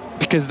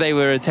because they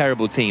were a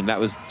terrible team. That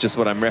was just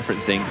what I'm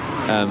referencing.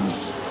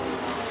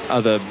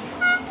 Other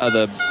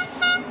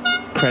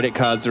credit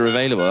cards are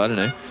available. I don't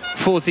know.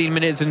 14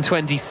 minutes and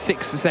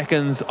 26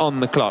 seconds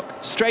on the clock.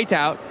 Straight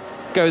out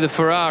go the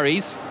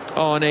Ferraris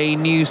on a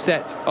new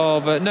set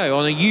of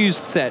on a used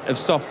set of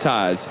soft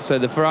tyres. So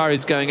the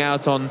Ferrari's going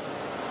out on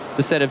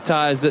the set of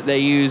tyres that they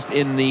used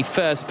in the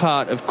first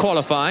part of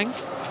qualifying.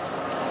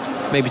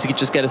 Maybe to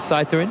just get a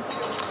Scyther in.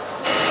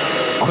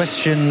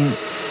 Question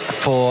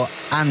for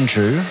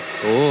Andrew.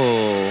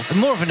 Oh,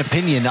 more of an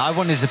opinion. I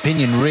want his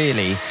opinion,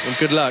 really. Well,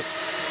 good luck.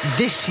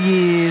 This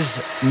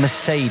year's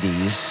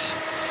Mercedes,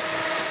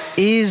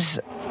 is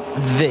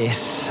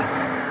this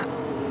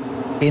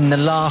in the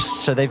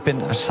last, so they've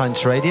been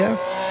Science Radio?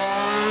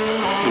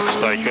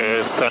 Looks like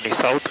sunny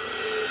south.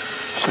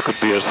 So could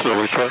be a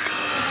slower track.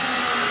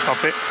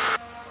 Okay.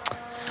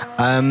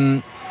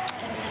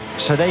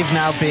 So they've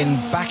now been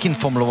back in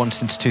Formula One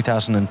since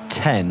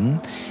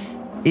 2010.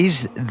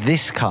 Is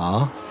this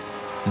car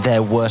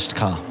their worst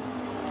car?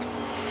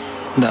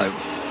 No,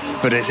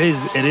 but it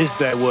is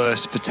their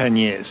worst for 10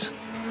 years.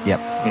 Yep.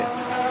 Yeah.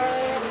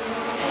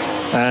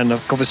 And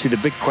obviously the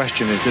big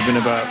question is they've been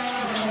about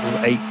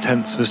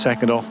 0.8 of a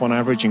second off on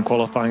average in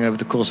qualifying over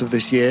the course of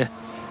this year.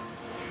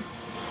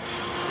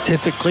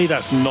 Typically,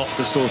 that's not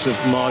the sort of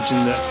margin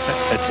that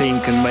a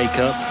team can make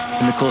up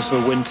in the course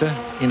of a winter.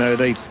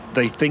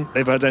 They think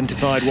they've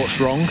identified what's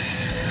wrong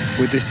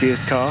with this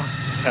year's car.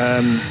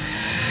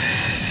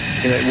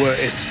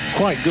 It's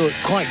quite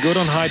good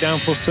on high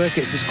downforce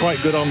circuits. It's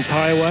quite good on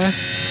tyre wear.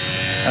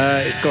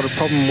 It's got a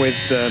problem with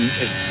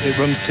it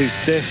runs too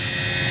stiff.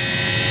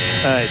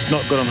 It's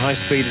not good on high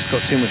speed. It's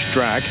got too much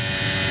drag.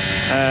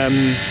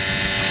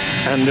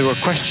 And there were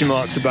question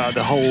marks about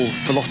the whole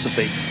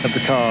philosophy of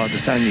the car. The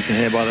sound you can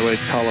hear, by the way,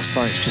 is Carlos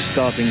Sainz just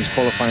starting his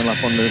qualifying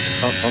lap on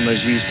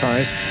those used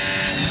tyres.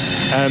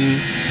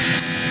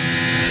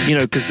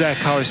 Because their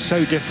car is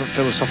so different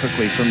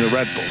philosophically from the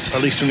Red Bull,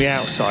 at least from the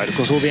outside. Of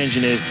course, all the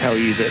engineers tell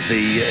you that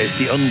it's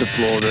the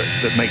underfloor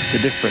that makes the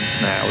difference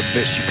now,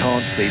 bits you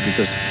can't see,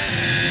 because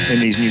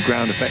in these new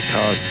ground effect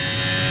cars,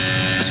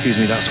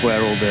 that's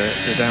where all the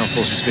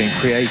downforce is being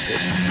created.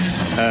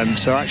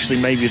 So actually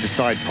maybe the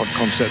side pod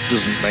concept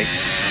doesn't make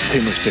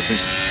too much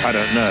difference. I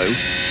don't know.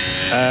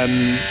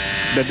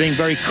 They're being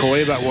very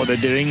coy about what they're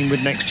doing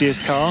with next year's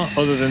car,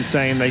 other than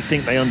saying they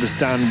think they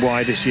understand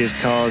why this year's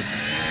car's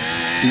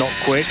not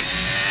quick.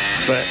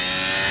 But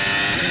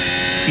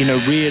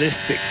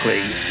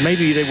realistically,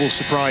 maybe they will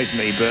surprise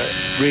me, but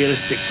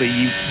realistically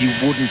you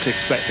wouldn't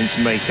expect them to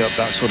make up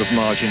that sort of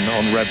margin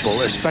on Red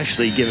Bull,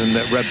 especially given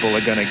that Red Bull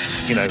are going to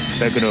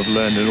they're going to have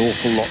learned an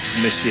awful lot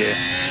from this year.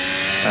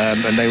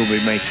 And they will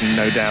be making,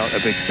 no doubt, a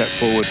big step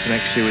forward for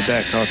next year with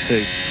their car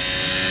too.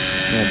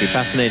 Yeah, it'll be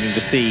fascinating to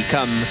see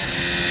come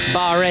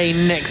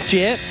Bahrain next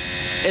year.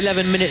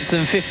 11 minutes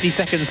and 50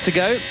 seconds to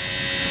go.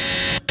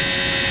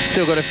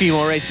 Still got a few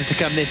more races to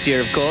come this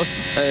year, of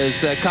course,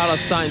 as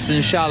Carlos Sainz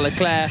and Charles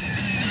Leclerc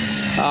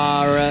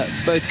are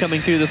both coming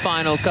through the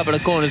final couple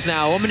of corners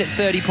now. 1 minute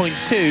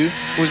 30.2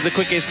 was the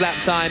quickest lap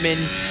time in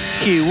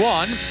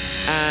Q1,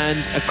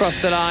 and across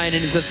the line,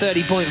 and it's a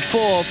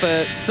 30.4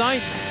 for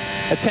Sainz,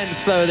 a tenth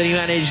slower than he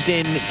managed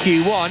in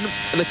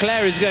Q1.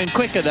 Leclerc is going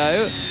quicker,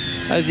 though,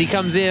 as he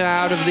comes in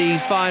out of the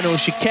final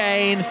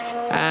chicane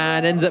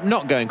and ends up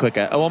not going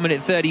quicker. A 1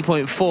 minute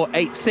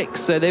 30.486.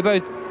 So they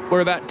both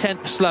were about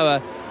 10th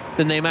slower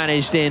than they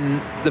managed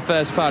in the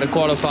first part of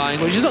qualifying,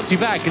 which is not too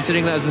bad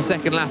considering that was the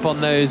second lap on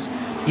those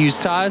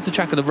used tyres. The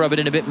track will have rubbed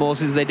in a bit more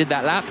since they did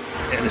that lap.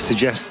 And it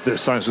suggests that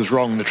Sainz was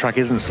wrong. The track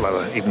isn't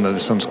slower, even though the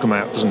sun's come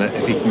out, doesn't it?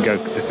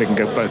 If they can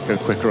both go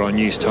quicker on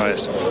used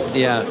tyres.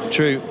 Yeah,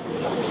 true.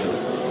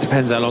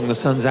 Depends how long the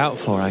sun's out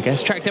for, I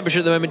guess. Track temperature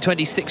at the moment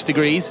 26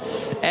 degrees.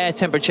 Air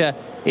temperature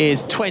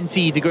is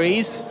 20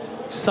 degrees.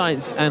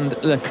 Sainz and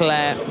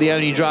Leclerc, the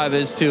only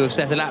drivers to have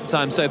set a lap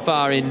time so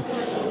far in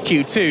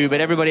Q2,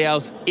 but everybody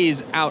else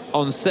is out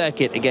on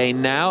circuit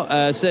again now.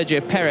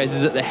 Sergio Perez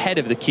is at the head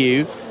of the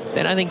queue.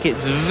 Then I think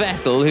it's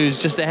Vettel who's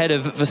just ahead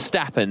of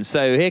Verstappen.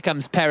 So here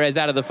comes Perez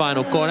out of the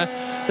final corner.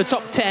 The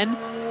top 10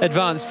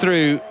 advance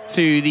through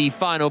to the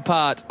final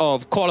part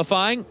of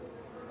qualifying.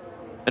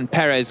 And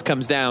Perez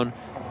comes down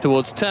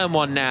towards turn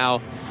 1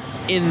 now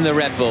in the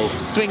Red Bull.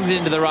 Swings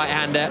into the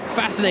right-hander.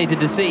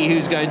 Fascinated to see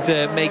who's going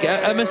to make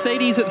a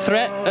Mercedes a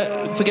threat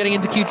for getting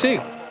into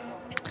Q2.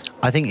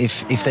 I think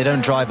if they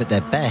don't drive at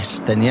their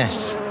best, then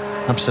yes,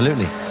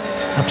 absolutely.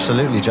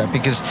 Absolutely, Jack,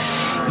 because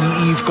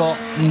you've got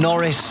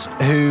Norris,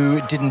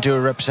 who didn't do a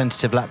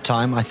representative lap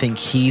time. I think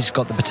he's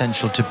got the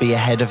potential to be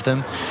ahead of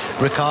them.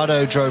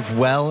 Ricciardo drove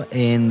well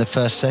in the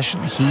first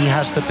session. He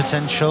has the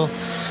potential.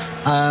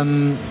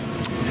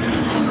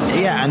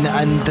 Yeah,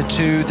 and the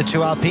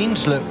two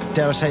Alpines look,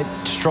 dare I say,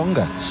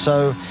 stronger.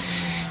 So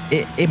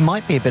it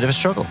might be a bit of a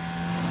struggle.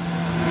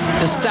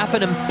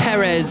 Verstappen and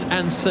Perez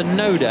and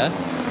Tsunoda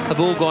have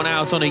all gone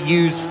out on a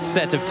used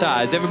set of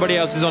tyres. Everybody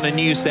else is on a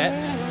new set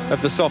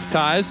of the soft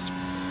tyres.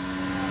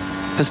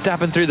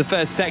 Verstappen through the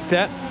first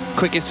sector,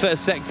 quickest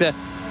first sector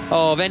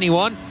of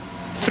anyone,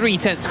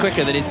 0.3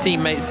 quicker than his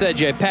teammate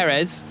Sergio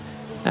Perez,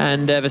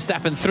 and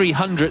Verstappen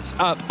 0.03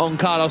 up on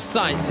Carlos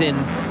Sainz in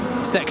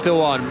sector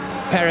 1.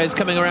 Perez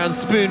coming around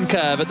Spoon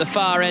Curve at the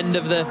far end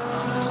of the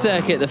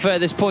circuit, the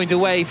furthest point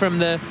away from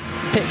the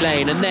pit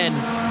lane, and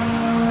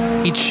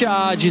then he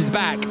charges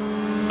back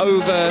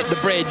over the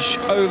bridge,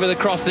 over the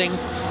crossing,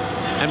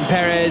 and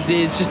Perez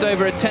is just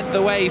over 1/10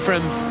 away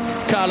from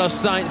Carlos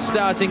Sainz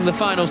starting the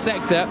final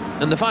sector,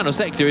 and the final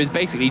sector is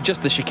basically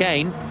just the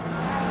chicane.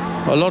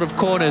 A lot of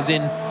corners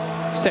in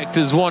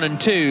sectors 1 and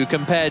 2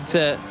 compared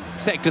to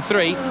sector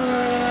 3.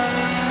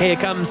 Here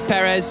comes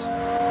Perez,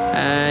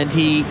 and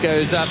he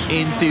goes up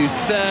into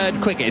 3rd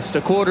quickest,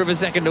 1/4 of a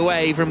second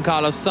away from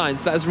Carlos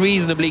Sainz. That's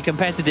reasonably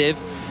competitive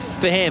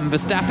for him.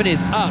 Verstappen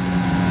is up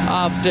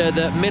after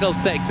the middle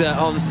sector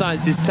on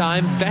Sainz's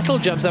time.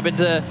 Vettel jumps up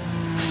into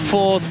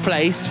 4th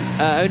place,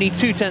 only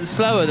 2/10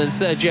 slower than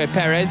Sergio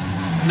Perez.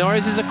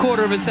 Norris is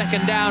 1/4 of a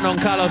second down on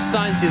Carlos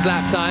Sainz's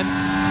lap time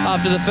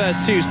after the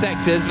first 2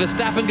 sectors.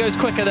 Verstappen goes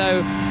quicker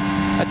though,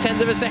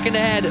 1/10 of a second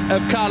ahead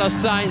of Carlos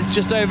Sainz,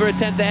 just over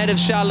 1/10 ahead of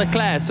Charles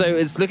Leclerc. So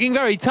it's looking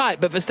very tight,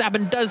 but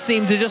Verstappen does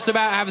seem to just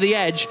about have the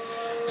edge.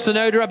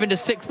 Tsunoda up into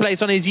 6th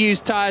place on his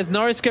used tyres.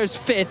 Norris goes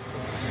 5th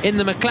in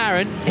the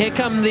McLaren. Here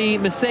come the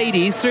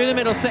Mercedes. Through the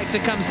middle sector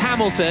comes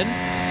Hamilton,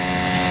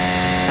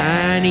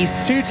 and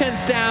he's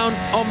 2/10 down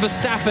on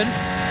Verstappen.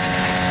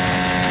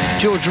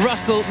 George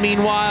Russell,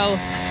 meanwhile,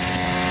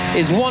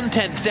 is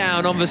 1/10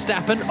 down on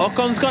Verstappen.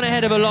 Ocon's gone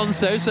ahead of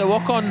Alonso, so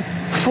Ocon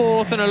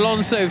 4th and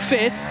Alonso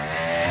 5th.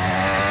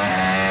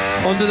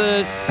 Onto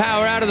the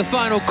power out of the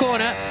final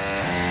corner,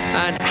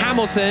 and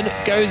Hamilton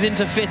goes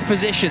into 5th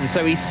position,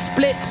 so he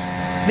splits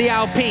the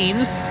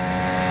Alpines.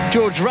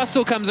 George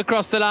Russell comes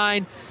across the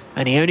line,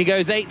 and he only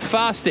goes 8th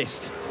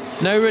fastest.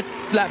 No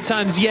lap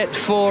times yet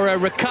for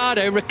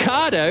Ricciardo.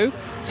 Ricciardo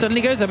suddenly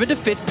goes up into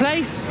 5th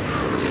place.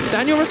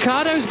 Daniel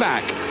Ricciardo's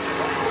back,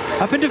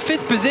 up into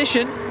 5th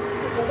position,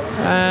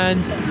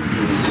 and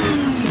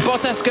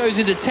Bottas goes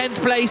into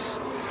 10th place.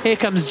 Here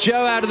comes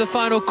Joe out of the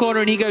final corner,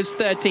 and he goes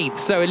 13th.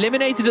 So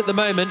eliminated at the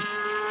moment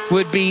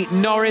would be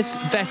Norris,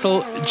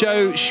 Vettel,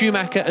 Joe,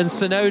 Schumacher and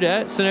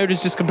Tsunoda.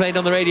 Tsunoda's just complained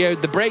on the radio,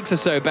 the brakes are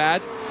so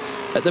bad.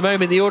 At the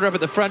moment, the order up at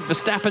the front: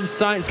 Verstappen,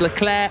 Sainz,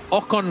 Leclerc,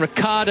 Ocon,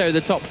 Ricciardo,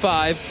 the top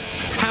 5.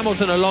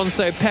 Hamilton,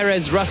 Alonso,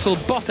 Perez, Russell,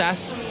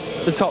 Bottas,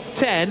 the top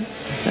 10.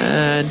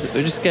 And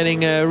we're just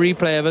getting a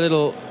replay of a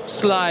little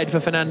slide for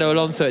Fernando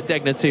Alonso at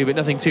Degner 2, but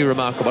nothing too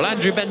remarkable.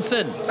 Andrew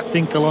Benson. I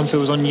think Alonso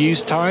was on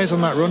used tyres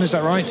on that run, is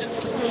that right?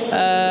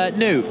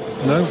 No.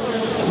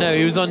 No,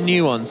 he was on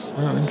new ones.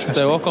 Oh, interesting.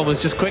 So Ocon was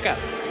just quicker.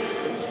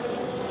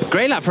 A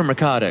great lap from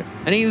Ricciardo.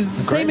 And he was the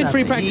same in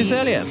free practice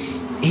earlier.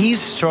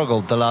 He's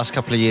struggled the last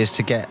couple of years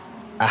to get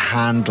a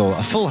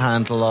full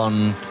handle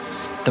on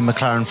the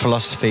McLaren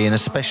philosophy, and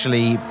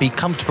especially be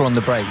comfortable on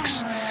the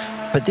brakes.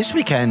 But this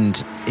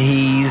weekend,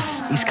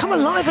 he's come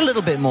alive a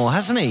little bit more,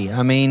 hasn't he?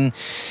 I mean,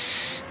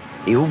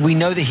 we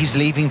know that he's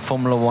leaving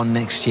Formula One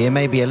next year.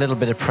 Maybe a little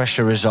bit of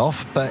pressure is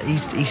off, but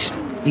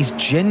he's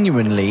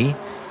genuinely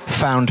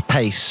found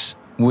pace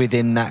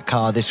within that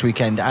car this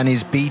weekend, and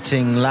is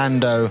beating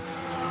Lando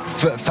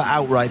for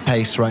outright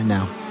pace right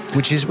now,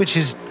 which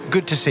is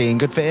good to see, and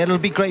good for it'll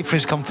be great for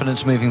his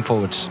confidence moving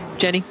forwards.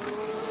 Jenny?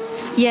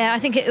 Yeah, I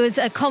think it was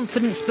a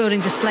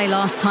confidence-building display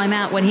last time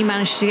out when he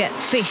managed to get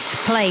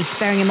 5th place,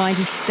 bearing in mind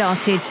he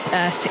started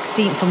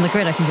 16th on the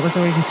grid, I think it was,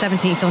 or even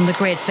 17th on the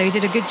grid. So he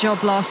did a good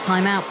job last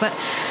time out. But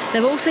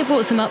they've also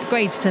brought some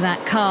upgrades to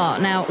that car.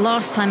 Now,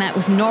 last time out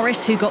was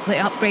Norris who got the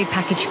upgrade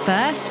package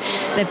first.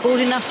 They've bought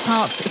enough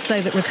parts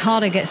so that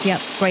Ricciardo gets the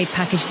upgrade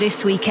package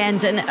this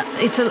weekend. And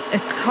it's a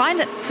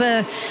kind of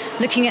for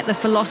looking at the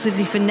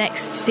philosophy for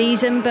next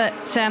season, but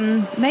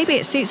maybe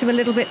it suits him a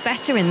little bit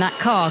better in that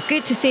car.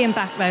 Good to see him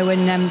back, though,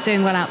 and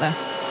doing well out there.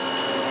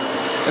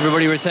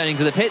 Everybody returning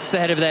to the pits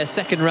ahead of their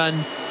second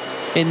run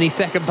in the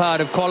second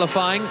part of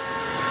qualifying.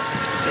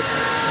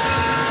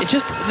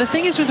 The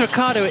thing is with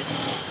Ricciardo,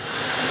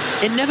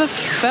 it never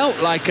felt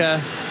like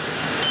a...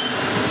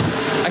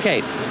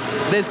 Okay,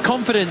 there's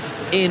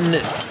confidence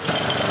in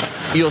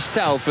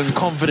yourself and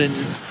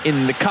confidence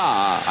in the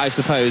car, I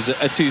suppose,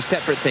 are two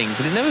separate things.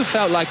 And it never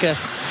felt like a...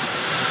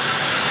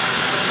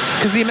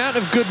 Because the amount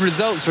of good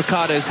results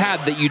Ricciardo's had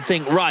that you'd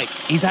think, right,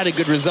 he's had a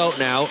good result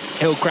now,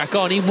 he'll crack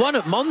on. He won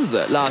at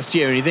Monza last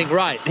year, and you think,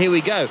 right, here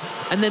we go.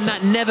 And then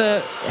that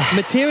never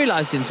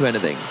materialised into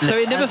anything. So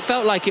it never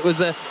felt like it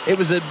was a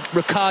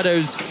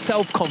Ricciardo's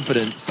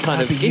self-confidence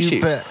kind of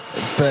issue. But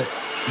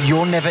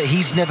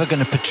he's never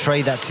going to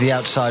portray that to the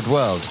outside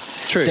world.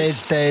 True.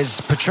 There's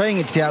portraying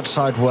it to the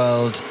outside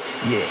world.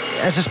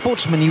 As a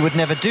sportsman, you would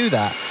never do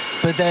that.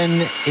 But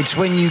then it's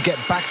when you get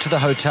back to the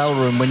hotel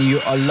room, when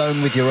you're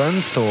alone with your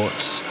own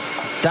thoughts,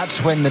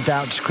 that's when the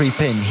doubts creep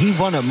in. He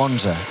won at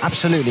Monza,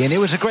 absolutely, and it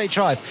was a great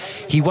drive.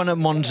 He won at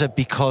Monza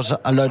because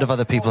a load of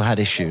other people had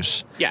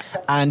issues. Yeah.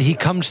 And he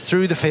comes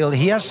through the field.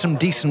 He has some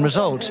decent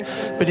results,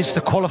 but it's the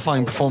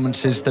qualifying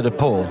performances that are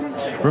poor.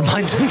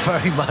 Reminds me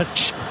very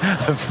much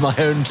of my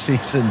own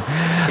season.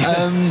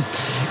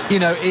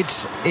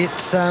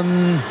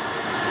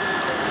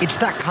 It's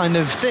that kind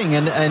of thing,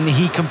 and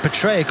he can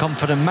portray a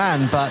confident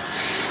man, but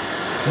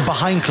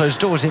behind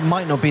closed doors it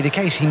might not be the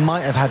case. He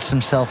might have had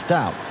some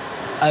self-doubt.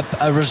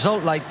 A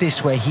result like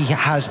this, where he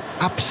has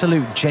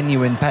absolute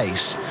genuine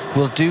pace,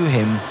 will do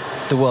him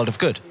the world of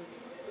good.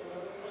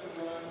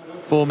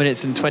 4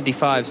 minutes and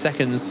 25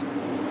 seconds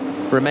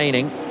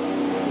remaining.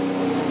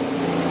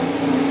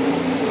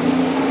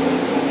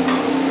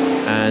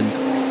 And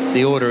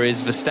the order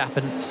is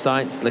Verstappen,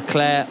 Sainz,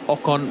 Leclerc,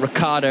 Ocon,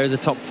 Ricciardo, the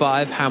top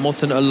 5,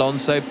 Hamilton,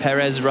 Alonso,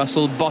 Perez,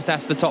 Russell,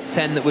 Bottas, the top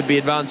 10 that would be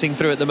advancing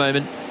through at the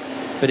moment.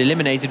 But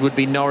eliminated would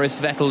be Norris,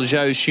 Vettel,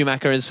 Zhou,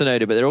 Schumacher and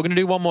Tsunoda. But they're all going to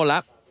do one more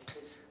lap.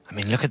 I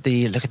mean, look at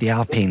the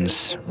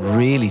Alpines,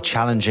 really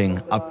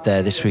challenging up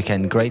there this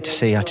weekend. Great to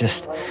see. I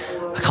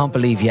can't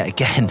believe yet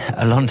again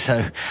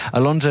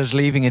Alonso's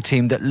leaving a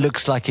team that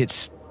looks like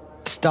it's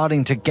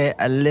starting to get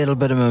a little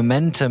bit of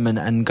momentum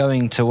and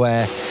going to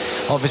where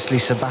obviously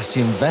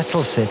Sebastian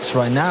Vettel sits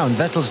right now, and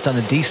Vettel's done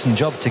a decent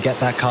job to get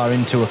that car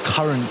into a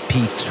current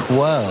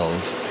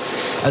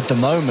P12 at the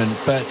moment,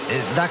 but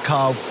that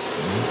car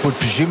would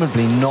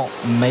presumably not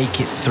make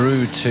it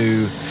through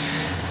to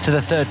the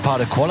third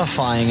part of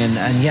qualifying,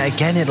 and yet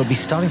again it'll be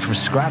starting from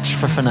scratch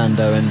for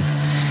Fernando. And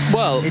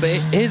well, but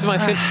here's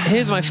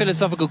my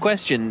philosophical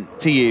question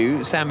to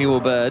you, Samuel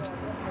Bird.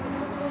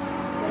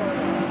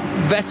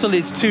 Vettel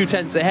is 2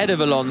 tenths ahead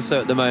of Alonso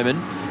at the moment.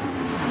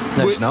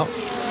 No, it's not.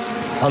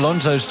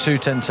 Alonso's 2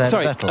 tenths ahead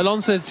of Vettel.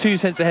 Alonso's 2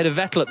 tenths ahead of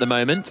Vettel at the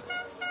moment.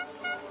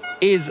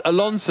 Is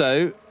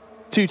Alonso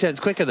 2 tenths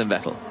quicker than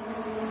Vettel?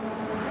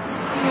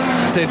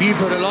 So if you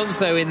put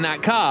Alonso in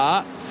that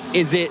car,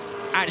 is it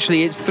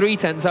actually it's 3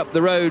 tenths up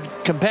the road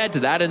compared to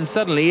that, and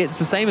suddenly it's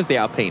the same as the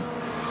Alpine?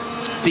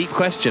 Deep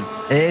question.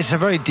 It's a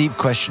very deep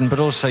question, but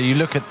also you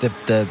look at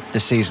the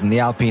season, the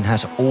Alpine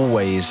has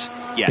always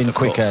been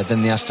quicker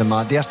than the Aston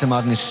Martin. The Aston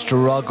Martin has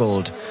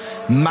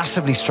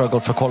massively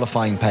struggled for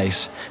qualifying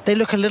pace. They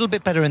look a little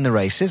bit better in the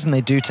races, and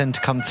they do tend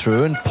to come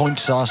through, and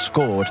points are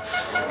scored,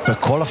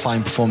 but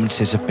qualifying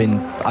performances have been,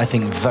 I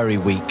think, very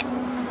weak.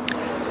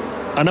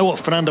 I know what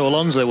Fernando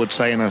Alonso would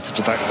say in answer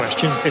to that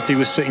question. If he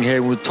was sitting here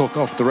and would talk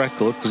off the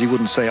record, because he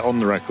wouldn't say it on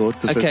the record,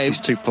 because he's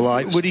too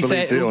polite, would he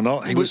say it or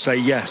not, he would say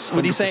yes. 100%.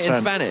 Would he say it in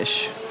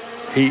Spanish?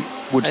 He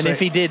would and say, if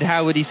he did,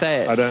 how would he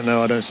say it? I don't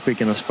know. I don't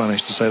speak enough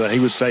Spanish to say that. He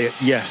would say,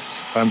 yes,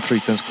 I'm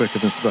 3 tenths quicker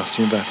than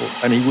Sebastian Vettel.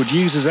 And he would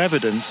use as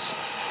evidence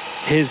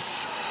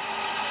his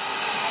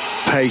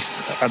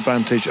pace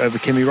advantage over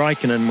Kimi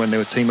Raikkonen when they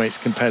were teammates,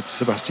 compared to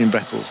Sebastian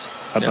Vettel's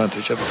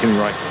advantage over Kimi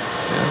Raikkonen.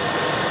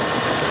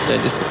 Yeah.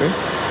 Don't disagree.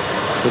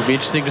 It'll be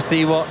interesting to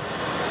see what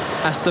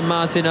Aston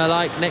Martin are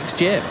like next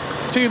year.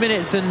 2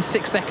 minutes and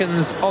 6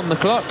 seconds on the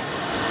clock.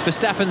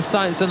 Verstappen,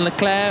 Sainz and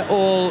Leclerc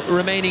all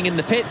remaining in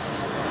the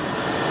pits.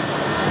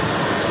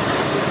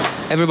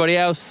 Everybody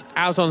else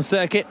out on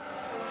circuit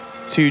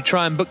to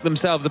try and book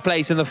themselves a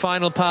place in the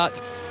final part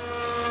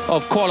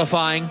of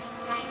qualifying.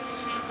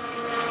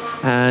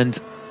 And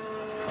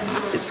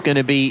it's going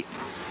to be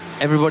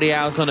everybody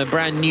out on a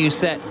brand new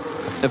set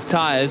of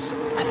tyres.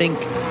 I think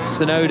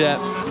Tsunoda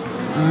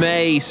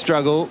may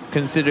struggle,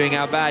 considering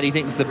how bad he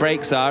thinks the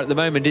brakes are. At the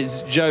moment,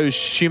 it's Zhou,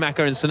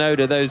 Schumacher and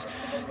Tsunoda, those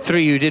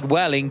 3 who did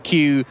well in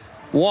Q1,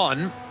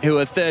 who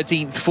are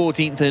 13th,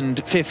 14th and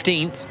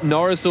 15th.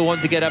 Norris will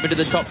want to get up into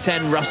the top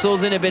 10.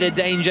 Russell's in a bit of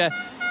danger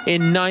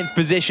in 9th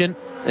position.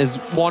 There's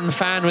one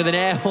fan with an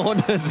air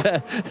horn as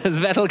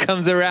Vettel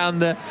comes around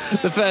the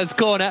first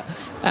corner.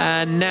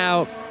 And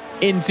now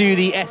into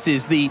the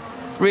S's, the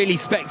really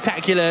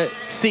spectacular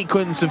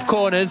sequence of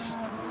corners.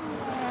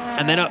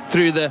 And then up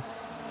through the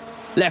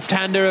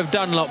left-hander of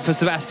Dunlop for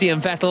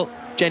Sebastian Vettel.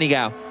 Jenny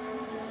Gao.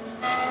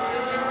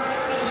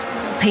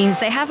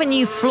 They have a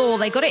new floor.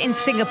 They got it in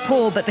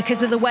Singapore, but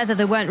because of the weather,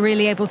 they weren't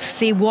really able to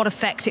see what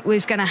effect it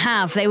was going to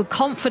have. They were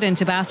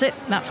confident about it.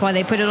 That's why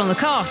they put it on the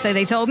car, so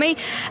they told me.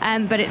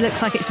 But it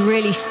looks like it's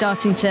really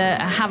starting to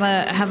have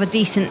a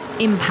decent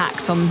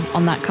impact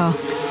on that car.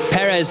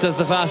 Perez does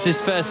the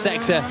fastest first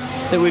sector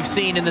that we've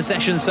seen in the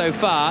session so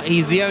far.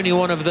 He's the only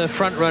one of the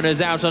front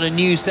runners out on a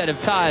new set of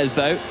tyres,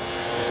 though.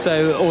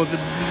 So, or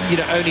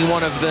only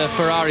one of the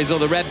Ferraris or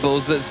the Red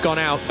Bulls that's gone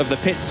out of the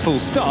pits full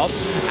stop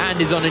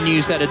and is on a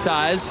new set of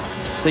tyres.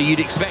 So you'd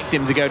expect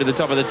him to go to the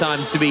top of the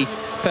times, to be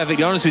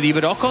perfectly honest with you.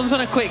 But Ocon's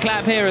on a quick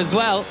lap here as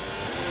well.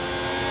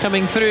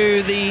 Coming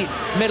through the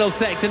middle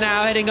sector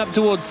now, heading up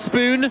towards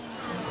Spoon.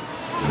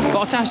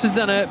 Bottas has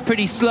done a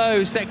pretty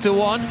slow sector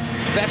 1.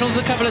 Vettel's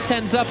a couple of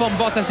tenths up on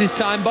Bottas's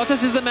time.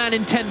 Bottas is the man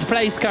in 10th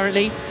place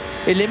currently.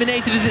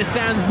 Eliminated as it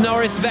stands,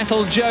 Norris,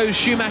 Vettel, Joe,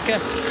 Schumacher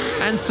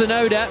and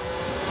Tsunoda.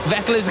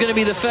 Vettel is going to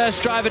be the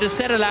first driver to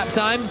set a lap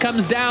time.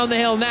 Comes down the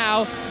hill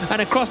now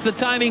and across the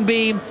timing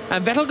beam.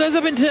 And Vettel goes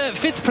up into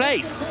 5th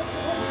place.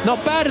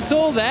 Not bad at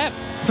all there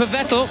for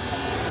Vettel.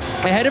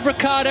 Ahead of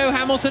Ricciardo,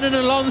 Hamilton and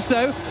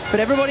Alonso. But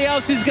everybody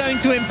else is going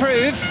to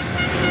improve.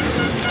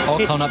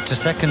 Ocon up to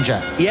 2nd,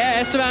 Jack. Yeah,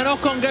 Esteban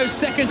Ocon goes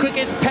 2nd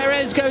quickest.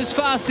 Perez goes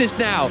fastest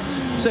now.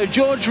 So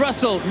George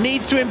Russell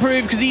needs to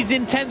improve because he's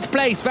in 10th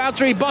place.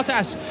 Valtteri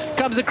Bottas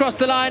comes across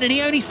the line and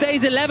he only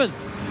stays 11th.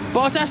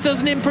 Bottas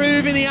doesn't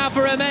improve in the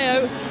Alfa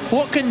Romeo.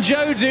 What can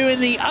Joe do in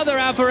the other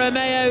Alfa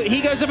Romeo?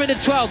 He goes up into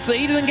 12th, so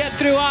he doesn't get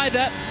through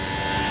either.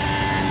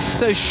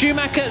 So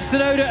Schumacher,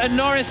 Tsunoda and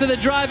Norris are the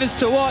drivers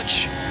to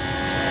watch.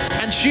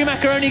 And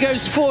Schumacher only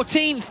goes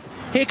 14th.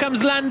 Here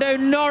comes Lando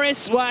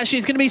Norris. Well, actually,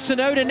 it's going to be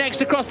Tsunoda next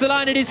across the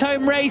line at his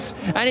home race.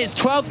 And it's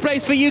 12th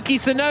place for Yuki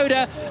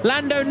Tsunoda.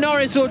 Lando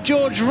Norris or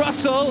George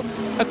Russell.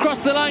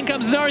 Across the line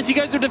comes Norris. He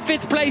goes up to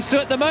 5th place. So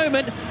at the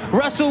moment,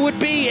 Russell would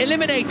be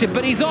eliminated,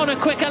 but he's on a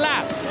quicker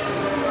lap.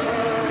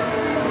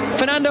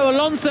 Fernando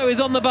Alonso is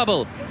on the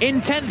bubble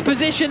in 10th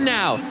position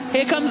now.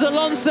 Here comes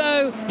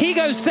Alonso. He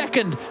goes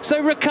 2nd.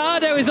 So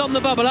Ricciardo is on the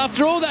bubble.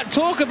 After all that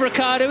talk of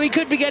Ricciardo, he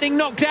could be getting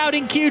knocked out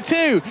in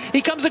Q2.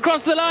 He comes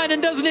across the line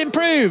and doesn't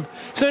improve.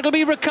 So it'll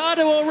be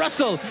Ricciardo or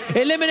Russell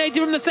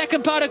eliminated from the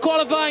second part of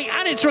qualifying,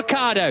 and it's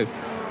Ricciardo.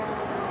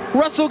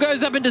 Russell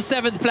goes up into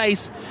 7th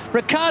place.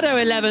 Ricciardo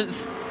 11th,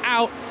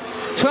 out.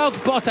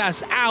 12th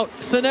Bottas, out.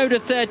 Tsunoda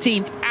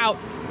 13th, out.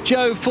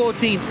 Joe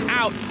 14th,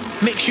 out.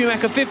 Mick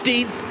Schumacher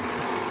 15th,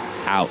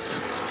 out.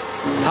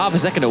 Half a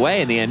second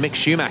away in the end, Mick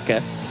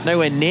Schumacher.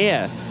 Nowhere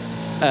near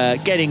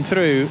getting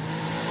through.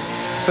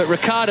 But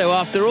Ricciardo,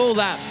 after all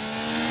that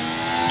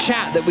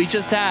chat that we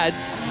just had,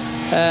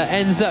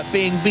 ends up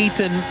being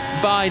beaten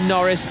by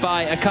Norris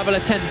by a couple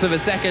of tenths of a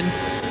second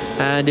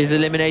and is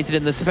eliminated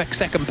in the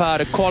second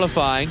part of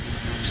qualifying.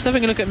 Just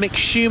having a look at Mick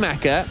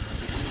Schumacher,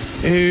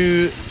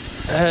 who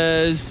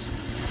has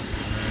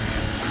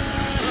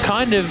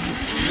kind of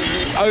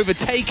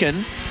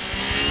overtaken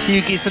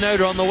Yuki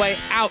Tsunoda on the way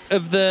out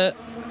of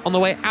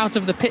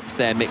the pits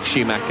there, Mick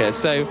Schumacher.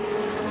 So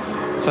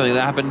something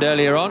that happened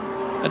earlier on.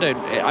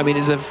 I mean,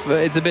 it's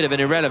a bit of an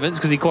irrelevance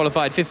because he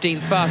qualified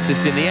 15th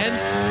fastest in the end.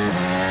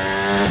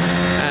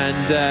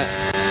 And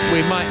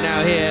we might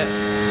now hear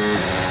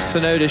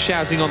Tsunoda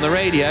shouting on the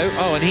radio.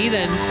 Oh, and he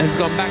then has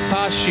gone back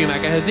past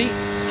Schumacher, has he?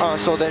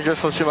 So dangerous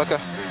for Schumacher.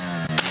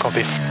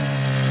 Copy.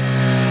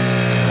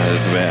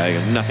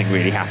 Nothing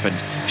really happened.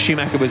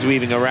 Schumacher was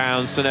weaving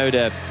around.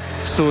 Tsunoda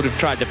sort of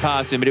tried to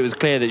pass him, but it was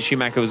clear that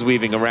Schumacher was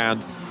weaving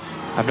around.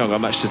 I've not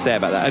got much to say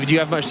about that. Do you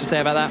have much to say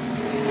about that?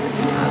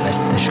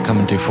 They should come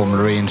and do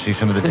Formula E and see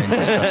some of the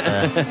dangerous stuff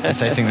there, if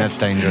they think that's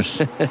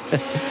dangerous.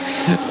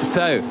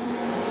 So,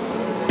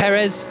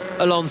 Perez,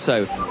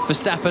 Alonso,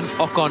 Verstappen,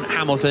 Ocon,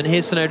 Hamilton.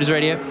 Here's Tsunoda's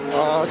radio.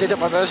 Did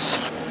my best.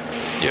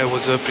 Yeah, it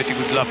was a pretty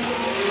good lap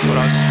for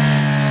us.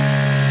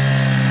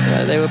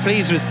 They were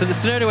pleased with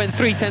Tsunoda. Went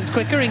 3 tenths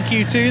quicker in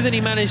Q2 than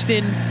he managed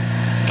in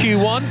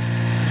Q1.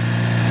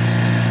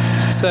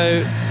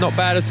 So, not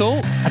bad at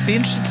all. I'd be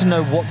interested to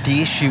know what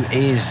the issue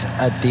is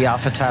at the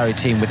AlphaTauri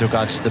team with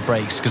regards to the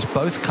brakes, because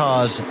both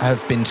cars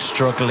have been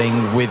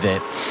struggling with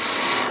it.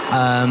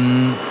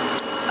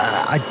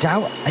 I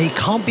doubt it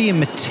can't be a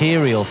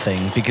material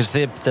thing, because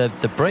the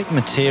brake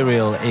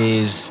material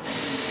is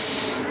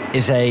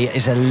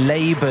a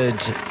laboured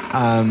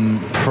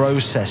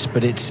process,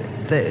 but it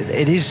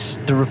is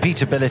the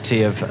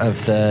repeatability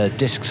of the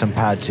discs and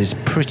pads is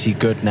pretty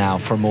good now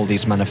from all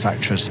these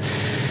manufacturers.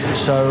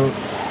 So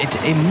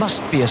it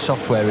must be a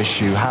software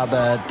issue, how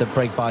the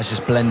brake bias is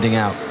blending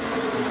out.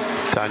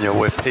 Daniel,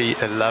 we're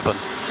P11,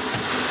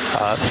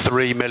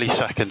 3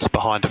 milliseconds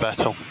behind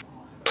Vettel.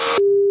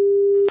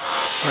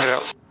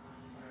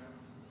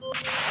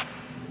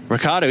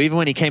 Ricciardo, even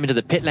when he came into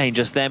the pit lane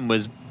just then,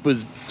 was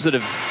sort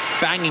of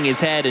banging his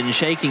head and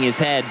shaking his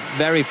head,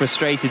 very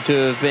frustrated to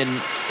have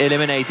been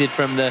eliminated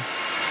from the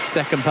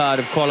second part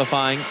of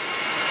qualifying.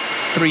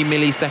 3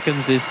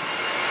 milliseconds is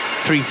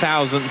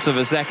 3,000ths of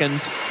a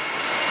second.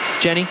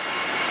 Jenny?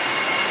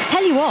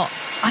 Tell you what,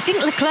 I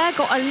think Leclerc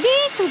got a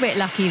little bit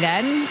lucky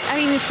then. I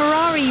mean,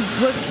 Ferrari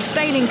were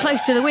sailing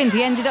close to the wind.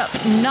 He ended up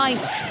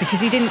 9th because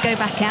he didn't go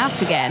back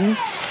out again.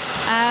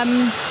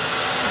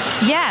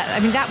 Yeah, I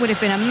mean, that would have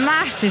been a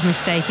massive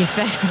mistake if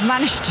they'd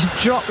managed to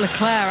drop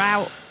Leclerc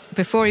out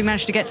before he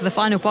managed to get to the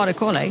final part of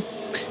quali.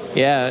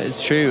 Yeah,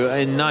 it's true.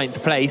 In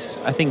 9th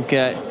place, I think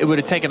it would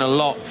have taken a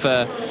lot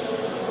for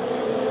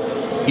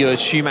your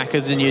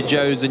Schumachers and your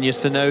Joes and your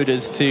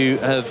Tsunodas to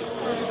have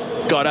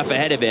got up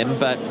ahead of him,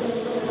 but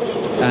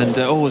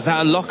was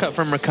that a lockup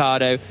from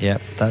Ricciardo? Yeah,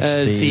 that's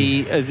as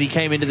he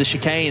came into the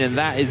chicane, and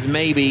that is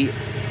maybe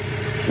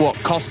what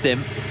cost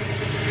him.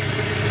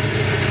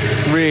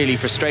 Really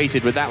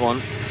frustrated with that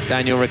one,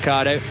 Daniel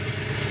Ricciardo,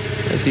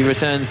 as he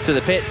returns to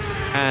the pits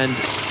and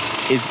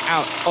is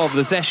out of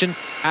the session,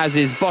 as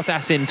is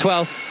Bottas in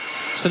 12th,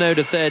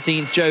 Tsunoda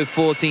 13th, Joe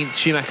 14th,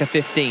 Schumacher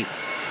 15th.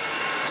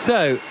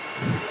 So,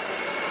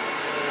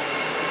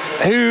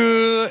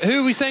 who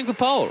are we saying for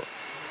pole?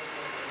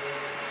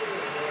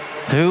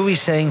 Who are we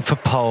saying for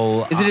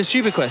pole? Is it a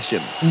stupid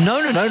question? No,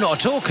 not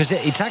at all, because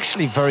it's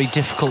actually very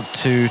difficult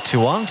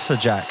to answer,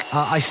 Jack.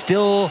 I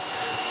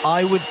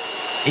would,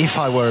 if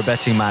I were a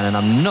betting man, and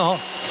I'm not,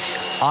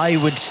 I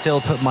would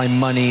still put my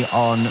money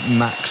on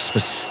Max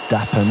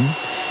Verstappen.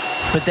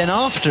 But then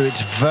after,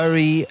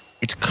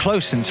 it's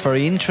close and it's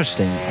very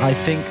interesting. I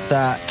think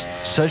that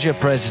Sergio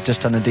Perez has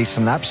just done a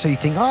decent lap, so you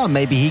think,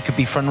 maybe he could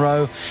be front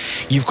row.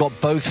 You've got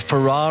both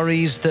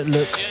Ferraris that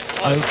look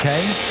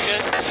okay.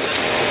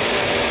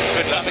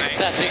 Good lap,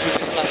 ecstatic with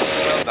this lap.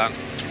 Well done.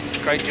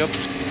 Great job.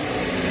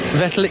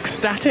 Vettel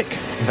ecstatic.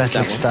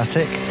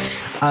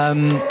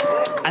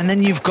 And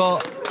then you've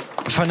got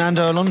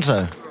Fernando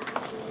Alonso.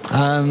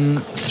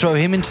 Throw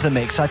him into the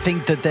mix. I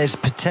think that there's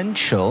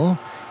potential.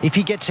 If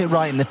he gets it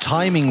right and the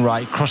timing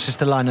right, crosses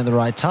the line at the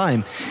right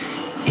time,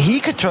 he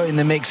could throw it in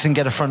the mix and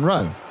get a front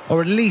row,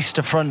 or at least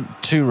a front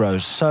 2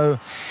 rows. So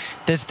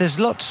there's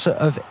lots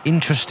of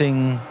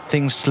interesting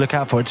things to look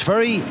out for. It's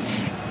very...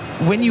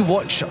 When you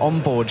watch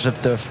onboards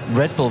of the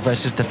Red Bull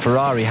versus the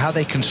Ferrari, how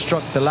they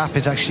construct the lap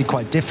is actually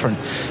quite different.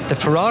 The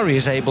Ferrari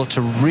is able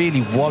to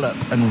really wallop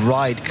and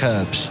ride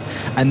curbs,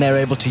 and they're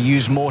able to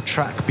use more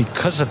track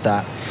because of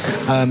that,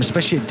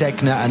 especially at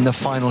Degner and the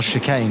final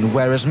chicane,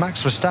 whereas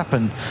Max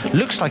Verstappen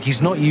looks like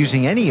he's not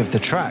using any of the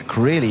track,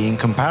 really, in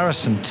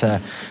comparison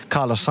to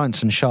Carlos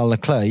Sainz and Charles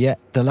Leclerc, yet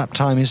the lap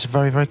time is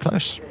very, very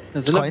close.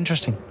 It's quite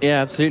interesting. Yeah,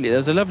 absolutely.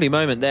 There's a lovely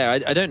moment there.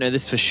 I don't know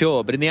this for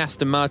sure, but in the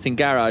Aston Martin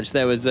garage,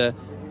 there was a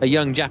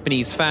young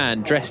Japanese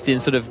fan dressed in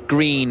sort of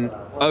green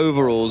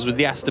overalls with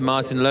the Aston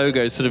Martin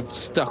logo sort of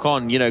stuck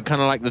on, kind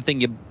of like the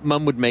thing your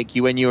mum would make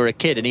you when you were a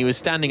kid, and he was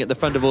standing at the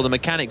front of all the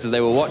mechanics as they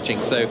were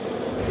watching. So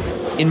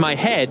in my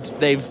head,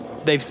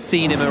 they've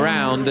seen him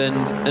around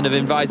and have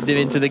invited him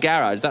into the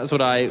garage. That's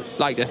what I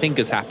like to think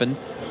has happened,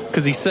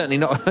 because he's certainly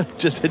not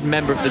just a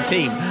member of the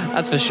team,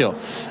 that's for sure.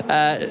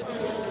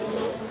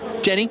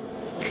 Jenny,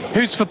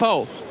 who's for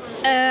pole?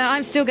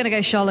 I'm still going to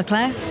go Charles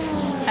Leclerc.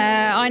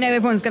 I know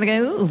everyone's going to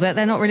go, ooh, but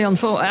they're not really on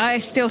form. I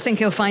still think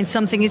he'll find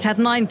something. He's had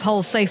 9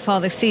 poles so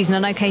far this season,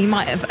 and okay, he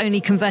might have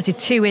only converted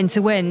 2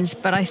 into wins,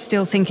 but I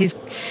still think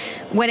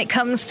when it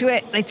comes to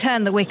it, they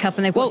turn the wick up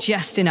and they've got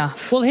just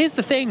enough. Well, here's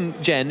the thing,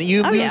 Jen.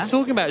 We were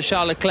talking about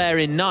Charles Leclerc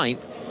in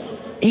 9th.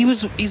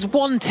 He's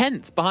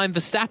 1/10 behind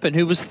Verstappen,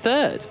 who was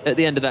 3rd at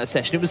the end of that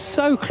session. It was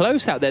so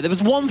close out there. There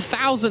was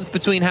 1,000th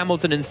between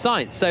Hamilton and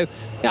Sainz. So,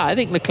 yeah, I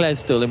think Leclerc's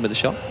still in with a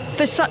shot.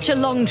 For such a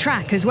long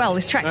track as well.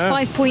 This track's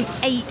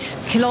 5.8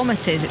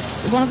 kilometres.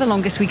 It's one of the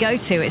longest we go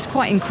to. It's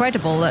quite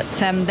incredible that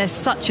there's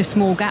such a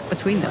small gap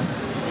between them.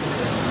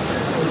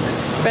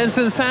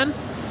 Benson San?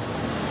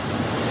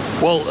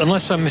 Well,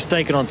 unless I'm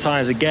mistaken on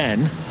tyres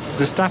again,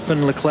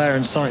 Verstappen, Leclerc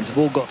and Sainz have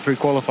all got through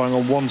qualifying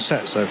on 1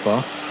 set so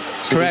far.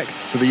 Correct.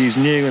 So they used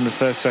new in the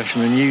first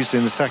session and used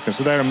in the second.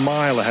 So they're a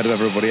mile ahead of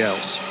everybody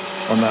else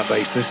on that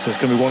basis. So it's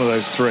going to be one of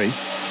those 3.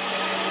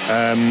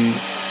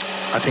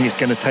 I think it's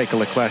going to take a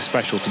Leclerc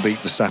special to beat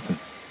Verstappen.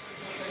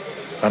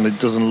 And it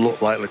doesn't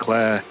look like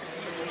Leclerc.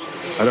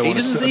 I don't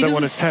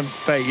want to tempt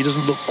fate. He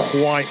doesn't look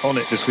quite on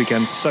it this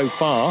weekend so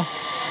far.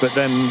 But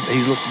then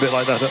he's looked a bit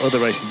like that at other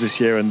races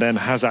this year, and then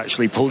has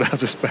actually pulled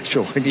out a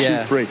special in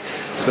Q3.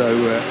 So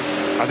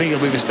I think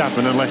it'll be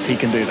Verstappen unless he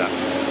can do that.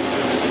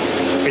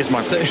 Is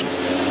my prediction.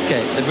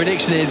 Okay, the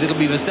prediction is it'll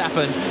be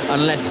Verstappen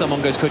unless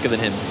someone goes quicker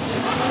than him.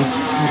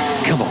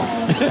 Come on.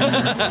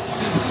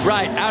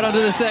 Right, out onto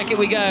the circuit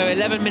we go.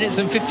 11 minutes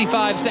and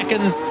 55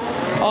 seconds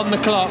on the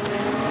clock.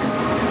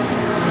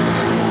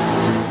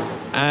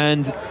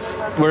 And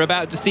we're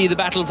about to see the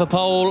battle for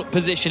pole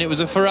position. It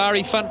was a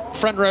Ferrari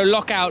front row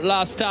lockout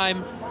last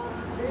time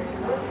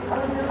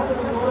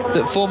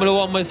that Formula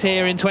One was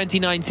here in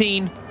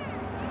 2019.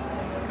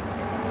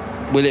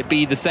 Will it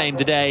be the same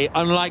today?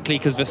 Unlikely,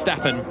 because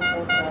Verstappen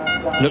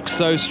looks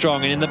so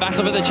strong. And in the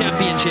battle for the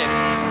championship,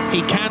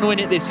 he can win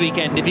it this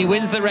weekend. If he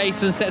wins the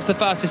race and sets the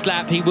fastest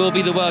lap, he will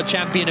be the world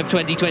champion of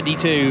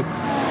 2022.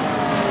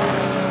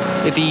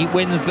 If he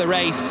wins the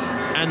race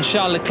and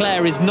Charles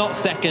Leclerc is not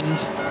second,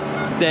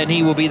 then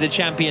he will be the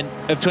champion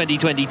of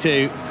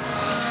 2022.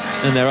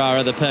 And there are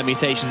other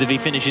permutations if he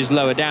finishes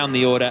lower down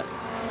the order.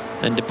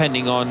 And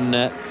depending on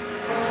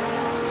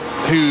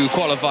who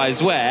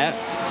qualifies where,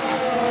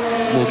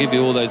 we'll give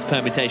you all those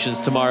permutations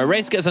tomorrow.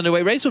 Race gets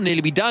underway. Race will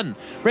nearly be done.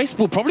 Race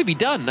will probably be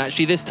done,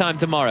 actually, this time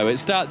tomorrow. It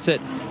starts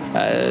at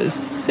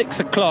 6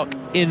 o'clock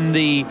in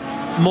the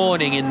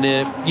morning in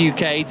the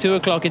UK, 2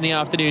 o'clock in the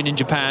afternoon in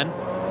Japan.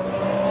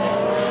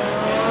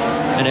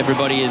 And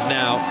everybody is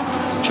now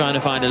trying to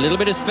find a little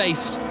bit of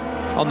space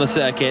on the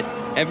circuit.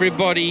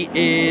 Everybody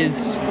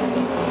is...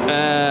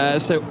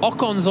 so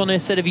Ocon's on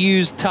a set of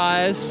used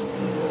tyres.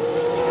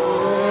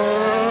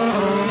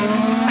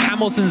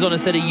 Hamilton's on a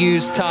set of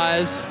used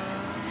tyres.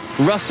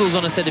 Russell's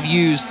on a set of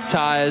used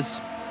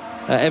tyres.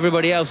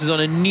 Everybody else is on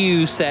a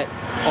new set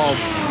of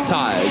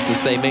tyres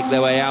as they make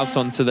their way out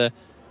onto the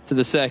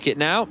circuit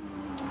now.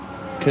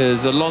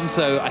 Because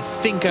Alonso, I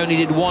think, only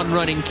did one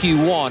run in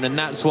Q1, and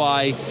that's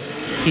why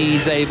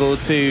he's able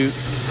to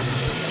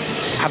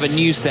have a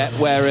new set,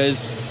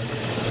 whereas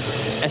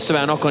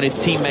Esteban Ocon, his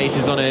teammate,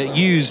 is on a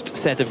used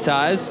set of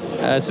tyres.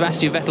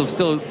 Sebastian Vettel's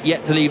still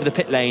yet to leave the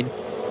pit lane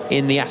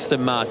in the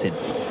Aston Martin.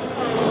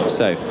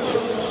 So,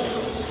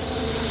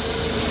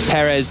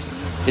 Perez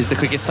is the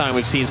quickest time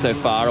we've seen so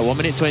far, a 1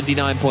 minute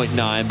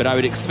 29.9, but I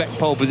would expect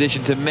pole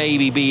position to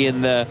maybe be in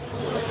the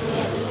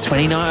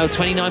 29 or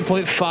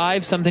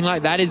 29.5, something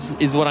like that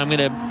is what I'm going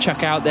to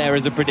chuck out there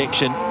as a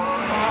prediction.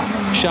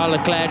 Charles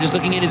Leclerc just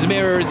looking in his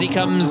mirror as he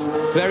comes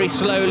very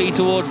slowly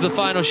towards the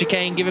final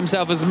chicane, give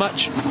himself as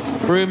much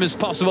room as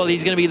possible.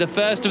 He's going to be the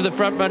first of the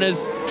front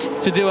runners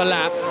to do a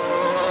lap.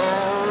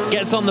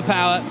 Gets on the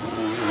power.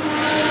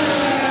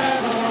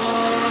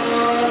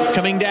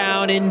 Coming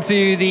down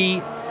into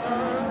the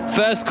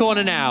first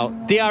corner now.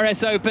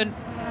 DRS open.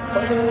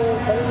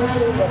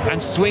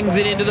 And swings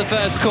it into the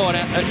first corner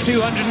at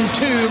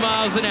 202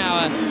 miles an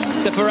hour.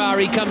 The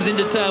Ferrari comes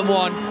into turn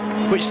 1,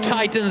 which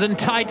tightens and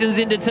tightens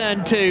into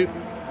turn 2.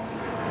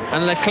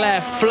 And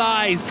Leclerc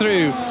flies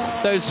through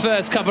those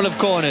first couple of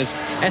corners.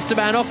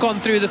 Esteban Ocon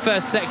through the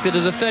first sector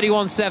does a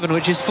 31.7,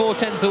 which is 4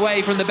 tenths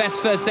away from the best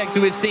first sector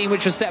we've seen,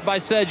 which was set by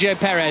Sergio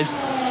Perez.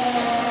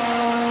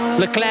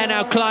 Leclerc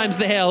now climbs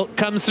the hill,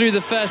 comes through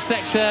the first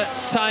sector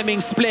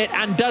timing split,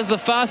 and does the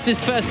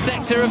fastest first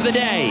sector of the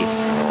day.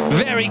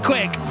 Very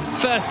quick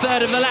first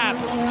third of the lap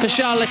for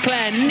Charles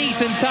Leclerc, neat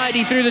and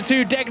tidy through the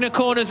 2 Degner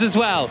corners as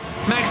well.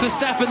 Max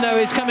Verstappen, though,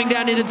 is coming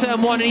down into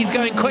turn 1, and he's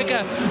going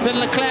quicker than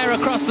Leclerc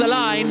across the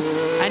line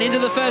and into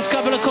the first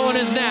couple of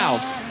corners now.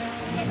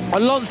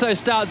 Alonso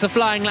starts a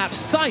flying lap.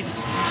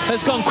 Sainz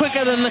has gone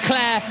quicker than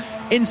Leclerc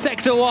in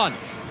sector 1.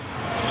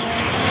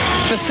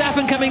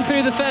 Verstappen coming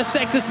through the first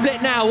sector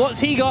split now. What's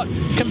he got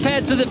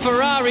compared to the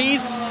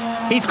Ferraris?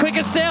 He's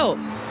quicker still.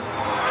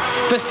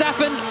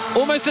 Verstappen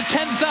almost a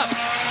tenth up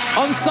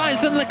on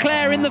Sainz and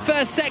Leclerc in the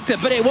first sector,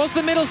 but it was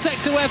the middle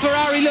sector where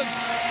Ferrari looked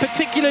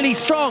particularly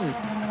strong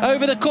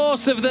over the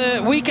course of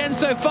the weekend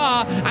so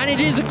far, and it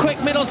is a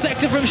quick middle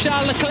sector from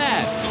Charles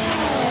Leclerc.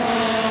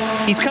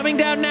 He's coming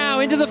down now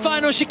into the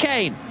final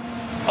chicane.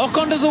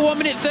 Ocon does a 1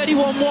 minute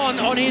 31.1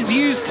 on his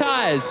used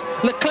tyres.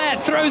 Leclerc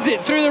throws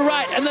it through the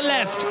right and the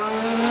left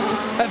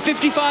at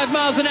 55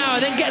 miles an hour,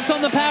 then gets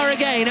on the power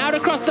again, out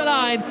across the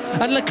line,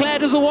 and Leclerc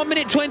does a 1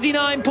 minute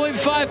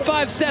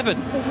 29.557.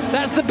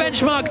 That's the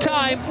benchmark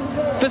time.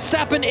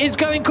 Verstappen is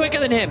going quicker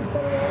than him.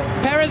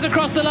 Perez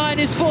across the line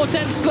is 4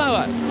 tenths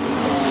slower.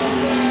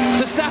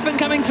 Verstappen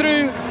coming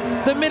through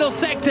the middle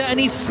sector, and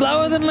he's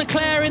slower than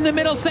Leclerc in the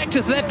middle sector,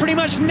 so they're pretty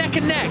much neck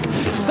and neck.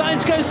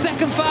 Sainz goes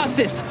second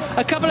fastest,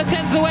 a couple of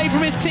tenths away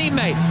from his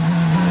teammate.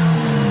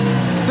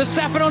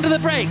 Verstappen onto the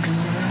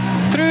brakes,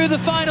 through the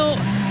final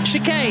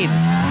chicane,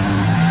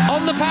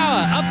 on the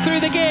power, up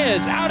through the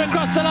gears, out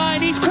across the line.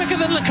 He's quicker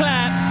than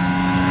Leclerc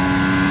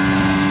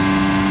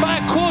by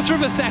a quarter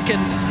of a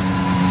second.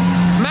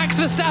 Max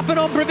Verstappen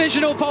on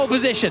provisional pole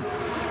position.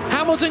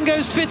 Hamilton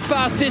goes 5th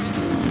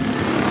fastest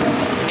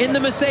in the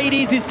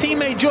Mercedes. His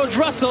teammate George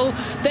Russell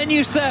then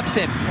usurps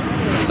him.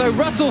 So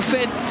Russell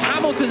 5th,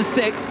 Hamilton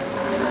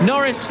 6th,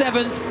 Norris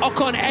 7th,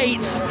 Ocon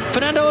 8th.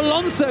 Fernando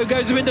Alonso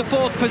goes into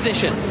 5th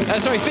position.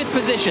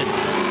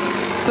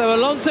 So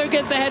Alonso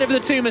gets ahead of the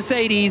 2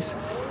 Mercedes,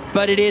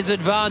 but it is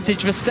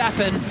advantage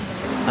Verstappen,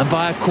 and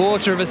by a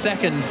quarter of a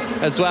second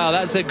as well.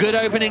 That's a good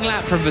opening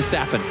lap from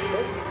Verstappen.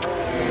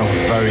 Oh,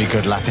 very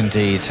good lap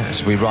indeed,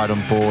 as we ride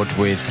on board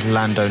with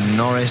Lando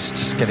Norris,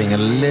 just getting a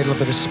little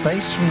bit of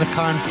space from the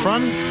car in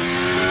front.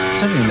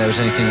 Don't think there was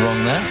anything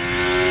wrong there.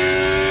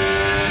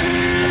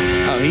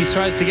 Oh, he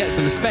tries to get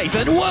some space,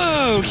 and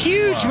whoa,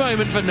 huge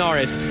moment for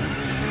Norris.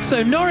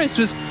 So Norris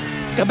was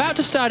about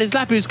to start his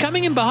lap. He was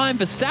coming in behind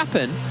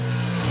Verstappen,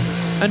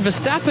 and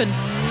Verstappen,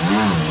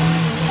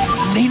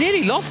 he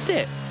nearly lost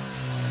it.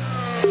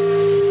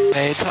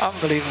 It's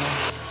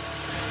unbelievable.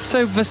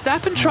 So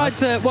Verstappen tried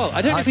to, well,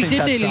 I don't know if he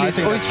did nearly lose,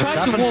 or he's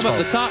tried to warm up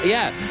the tyre.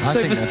 Yeah. I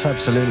think that's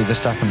absolutely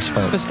Verstappen's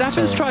fault.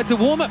 Verstappen's tried to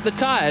warm up the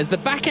tyres. The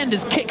back end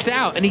is kicked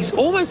out, and he's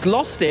almost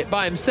lost it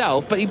by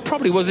himself, but he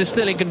probably was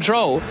still in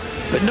control.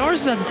 But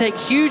Norris has had to take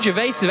huge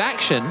evasive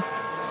action.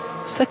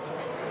 It's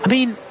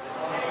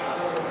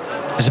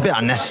a bit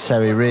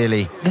unnecessary,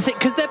 really.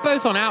 Because they're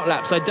both on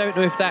outlaps, I don't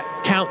know if that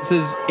counts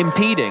as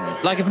impeding.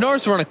 Like, if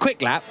Norris were on a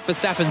quick lap,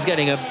 Verstappen's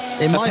getting a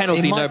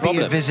penalty, no problem. It might be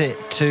a visit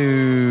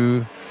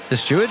to the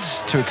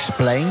stewards to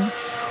explain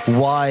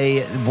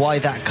why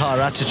that car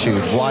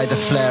attitude, why the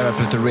flare-up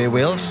of the rear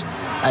wheels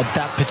at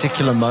that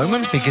particular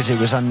moment, because it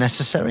was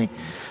unnecessary.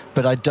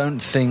 But I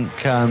don't think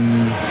that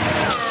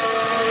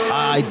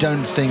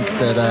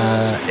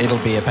it'll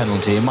be a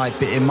penalty. It might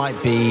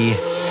be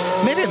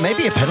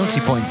Maybe a penalty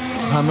point.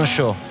 I'm not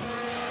sure.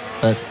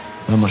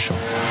 I'm not sure.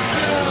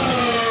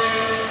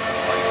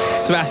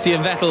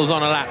 Sebastian Vettel's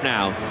on a lap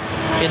now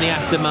in the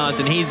Aston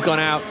Martin. He's gone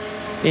out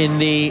in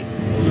the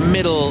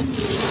middle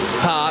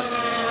part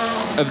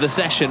of the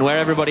session where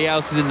everybody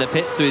else is in the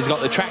pit, so he's got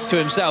the track to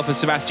himself as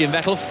Sebastian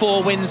Vettel.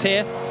 4 wins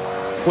here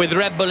with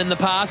Red Bull in the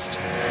past,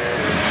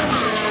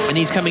 and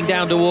he's coming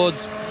down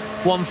towards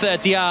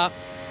 130R.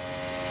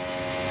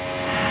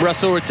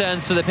 Russell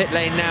returns to the pit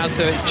lane now,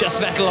 so it's just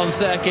Vettel on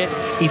circuit.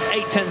 He's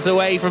 8 tenths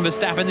away from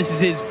Verstappen. This is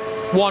his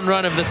one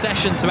run of the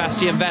session,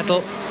 Sebastian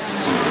Vettel.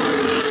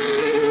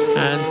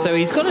 And so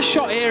he's got a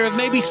shot here of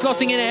maybe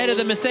slotting in ahead of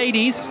the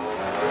Mercedes.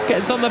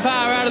 Gets on the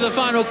power out of the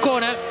final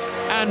corner,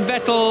 and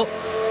Vettel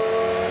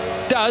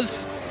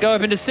does go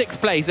up into 6th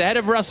place, ahead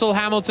of Russell,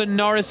 Hamilton,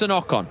 Norris and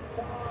Ocon.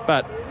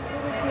 But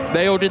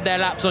they all did their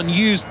laps on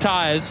used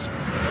tyres.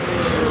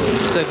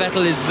 So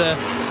Vettel is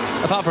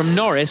apart from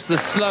Norris, the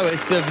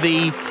slowest of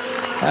the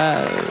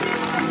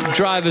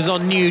drivers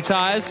on new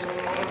tyres.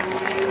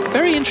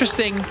 Very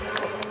interesting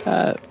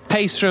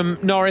pace from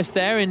Norris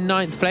there in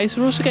 9th place.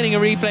 We're also getting a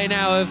replay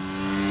now of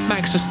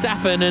Max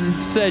Verstappen and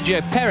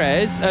Sergio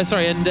Perez,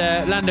 and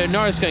Lando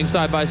Norris going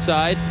side by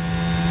side,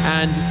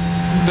 and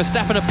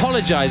Verstappen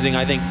apologising,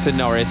 I think, to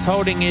Norris,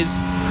 holding his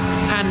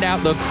hand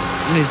out the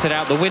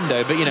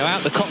window, but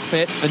out the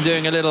cockpit and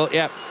doing a little,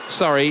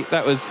 sorry,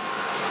 that was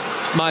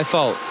my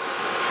fault.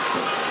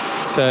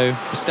 So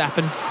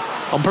Verstappen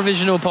on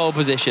provisional pole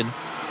position,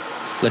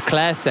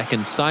 Leclerc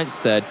 2nd, Sainz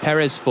 3rd,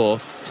 Perez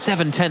 4th,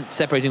 7 tenths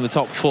separating the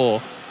top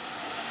 4,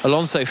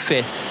 Alonso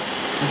 5th,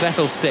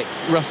 Vettel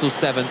 6th, Russell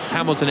 7th,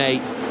 Hamilton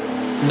 8th,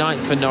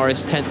 9th for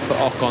Norris, 10th for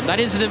Ocon. That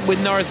incident with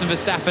Norris and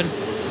Verstappen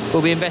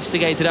will be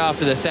investigated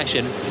after the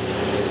session.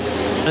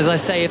 As I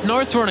say, if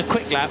Norris were on a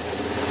quick lap,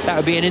 that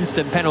would be an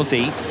instant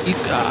penalty.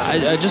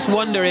 I just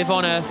wonder if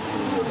on an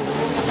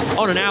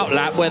out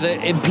lap whether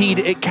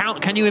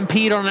can you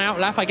impede on an out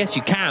lap? I guess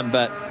you can,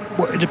 but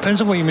well, it depends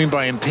on what you mean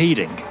by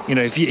impeding.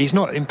 If he's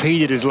not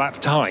impeded his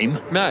lap time.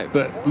 No,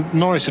 but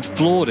Norris had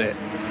floored it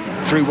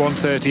through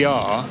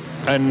 130R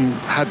and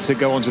had to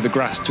go onto the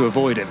grass to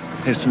avoid him.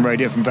 Here's some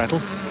radio from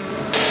Vettel.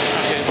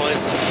 Okay,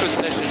 boys, good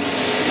session.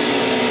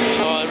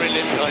 Oh, I really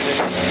enjoyed it.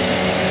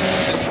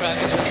 This track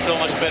is just so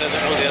much better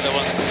than all the other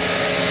ones.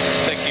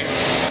 Thank you.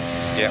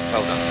 Yeah,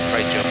 well done.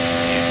 Great job.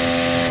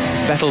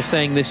 Vettel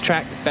saying this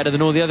track better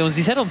than all the other ones.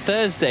 He said on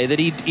Thursday that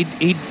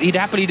he'd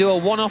happily do a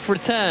one-off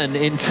return to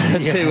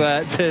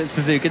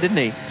Suzuka, didn't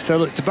he? So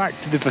look, back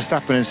to the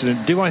Verstappen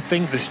incident. Do I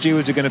think the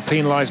stewards are going to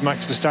penalise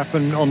Max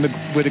Verstappen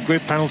with a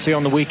grid penalty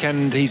on the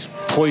weekend he's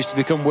poised to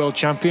become world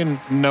champion?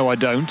 No, I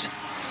don't.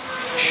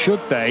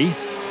 Should they?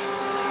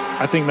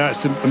 I think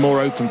that's the more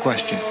open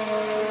question.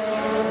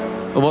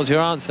 And what's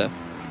your answer?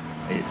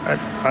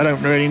 I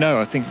don't really know.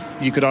 I think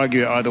you could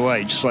argue it either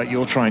way, just like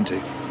you're trying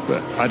to.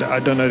 But I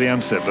don't know the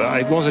answer. But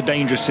it was a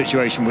dangerous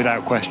situation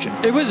without question.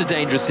 It was a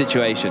dangerous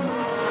situation.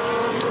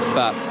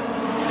 But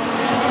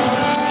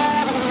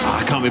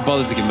I can't be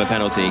bothered to give him a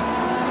penalty.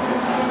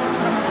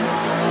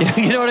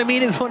 You know what I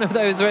mean? It's one of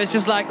those where it's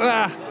just like,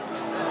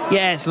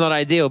 yeah, it's not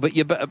ideal, but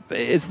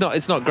it's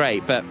not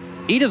great. But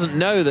he doesn't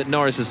know that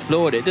Norris has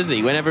floored it, does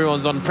he? When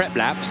everyone's on prep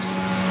laps.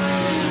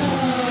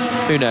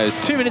 Who knows?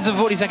 2 minutes and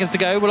 40 seconds to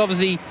go. Well,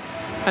 obviously,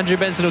 Andrew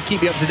Benson will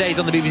keep you up to date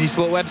on the BBC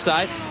Sport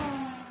website.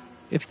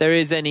 If there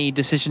is any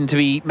decision to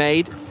be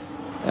made,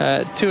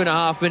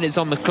 2.5 minutes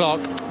on the clock,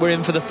 we're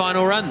in for the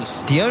final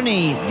runs. The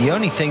only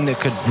thing that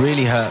could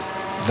really hurt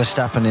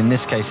Verstappen in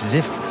this case is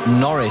if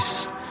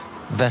Norris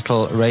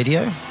Vettel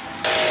radio.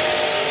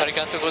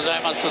 Arigato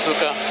gozaimasu,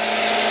 Suzuka.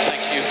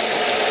 Thank you.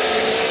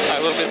 I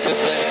will miss this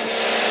place,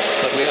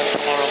 but we have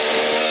tomorrow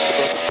to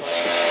go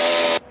someplace.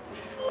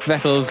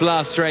 Vettel's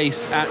last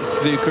race at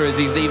Suzuka as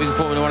he's leaving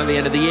Formula 1 at the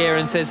end of the year,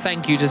 and says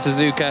thank you to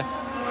Suzuka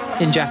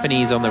in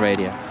Japanese on the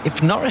radio.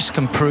 If Norris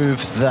can prove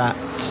that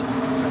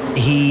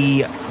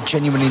he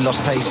genuinely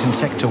lost pace in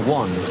Sector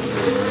 1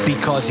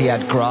 because he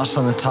had grass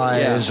on the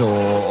tyres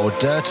or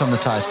dirt on the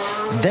tyres,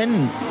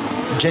 then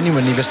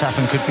genuinely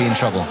Verstappen could be in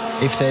trouble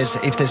if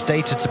there's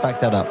data to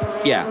back that up.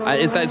 Yeah,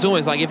 it's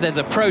almost like if there's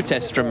a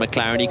protest from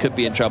McLaren, he could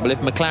be in trouble. If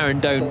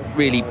McLaren don't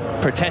really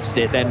protest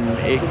it, then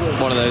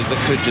one of those that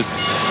could just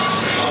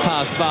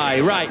pass by.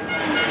 Right,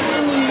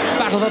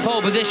 battle for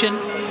pole position.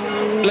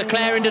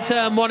 Leclerc into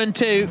turn 1 and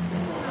 2.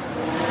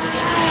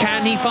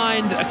 Can he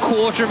find a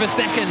quarter of a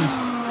second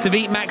to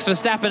beat Max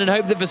Verstappen and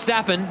hope that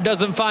Verstappen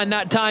doesn't find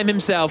that time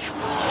himself?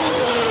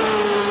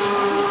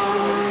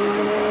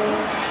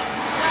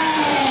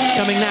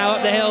 Coming now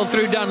up the hill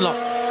through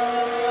Dunlop.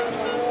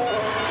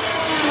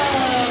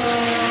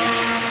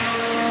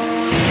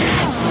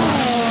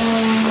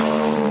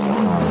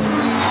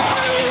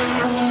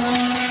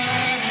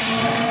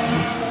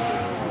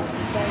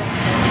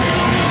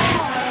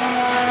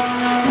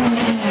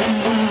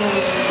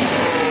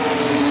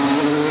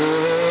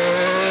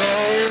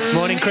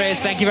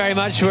 Chris, Thank you very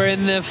much. We're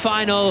in the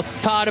final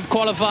part of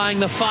qualifying,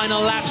 the final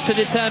laps to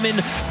determine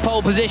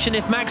pole position.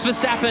 If Max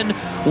Verstappen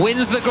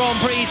wins the Grand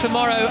Prix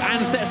tomorrow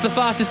and sets the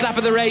fastest lap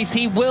of the race,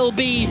 he will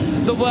be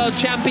the world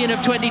champion of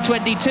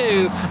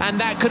 2022, and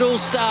that could all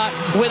start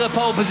with a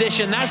pole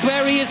position. That's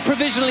where he is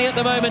provisionally at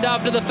the moment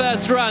after the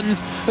first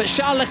runs, but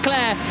Charles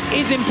Leclerc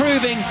is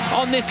improving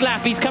on this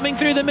lap. He's coming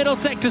through the middle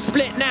sector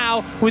split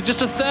now with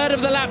just a third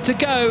of the lap to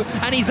go,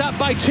 and he's up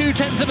by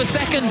 0.2 of a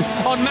second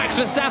on Max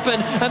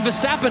Verstappen, and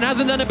Verstappen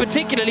hasn't done a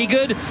particularly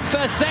good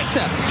first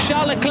sector.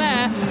 Charles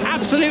Leclerc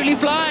absolutely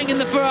flying in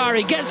the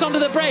Ferrari, gets onto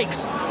the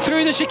brakes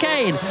through the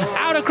chicane,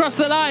 out across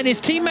the line.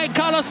 His teammate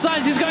Carlos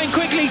Sainz is going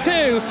quickly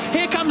too.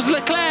 Here comes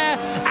Leclerc,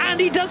 and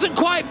he doesn't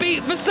quite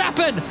beat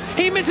Verstappen.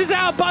 He misses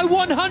out by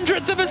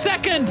 1/100th of a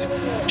second.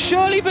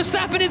 Surely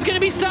Verstappen is going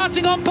to be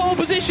starting on pole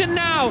position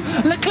now.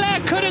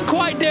 Leclerc couldn't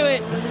quite do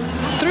it.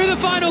 Through the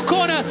final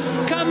corner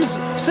comes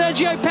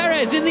Sergio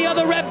Perez in the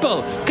other Red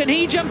Bull. Can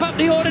he jump up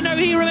the order? No,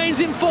 he remains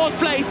in 4th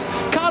place.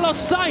 Carlos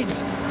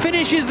Sainz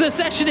finishes the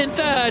session in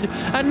 3rd,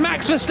 and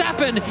Max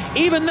Verstappen,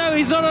 even though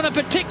he's not on a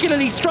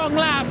particularly strong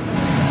lap,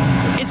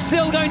 is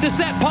still going to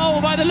set pole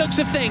by the looks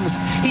of things.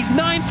 He's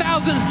 9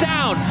 thousandths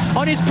down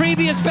on his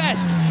previous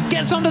best.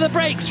 Gets onto the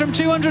brakes from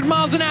 200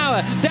 miles an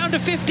hour down to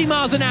 50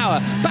 miles an hour.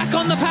 Back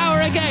on the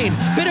power again.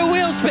 Bit of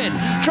wheel spin.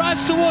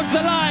 Drives towards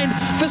the line.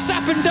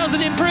 Verstappen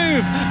doesn't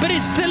improve, but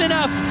it's still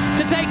enough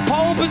to take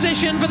pole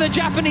position for the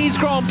Japanese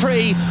Grand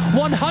Prix.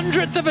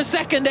 1/100th of a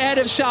second ahead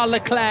of Charles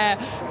Leclerc.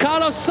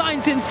 Carlos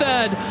Sainz in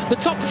 3rd. The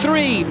top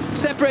 3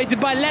 separated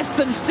by less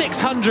than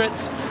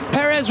 6/100ths.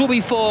 Perez will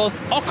be 4th.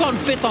 Ocon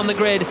 5th on the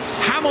grid.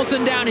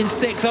 Hamilton down in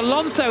 6th.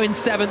 Alonso in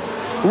 7th.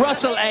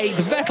 Russell 8th.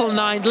 Vettel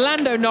 9th.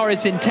 Lando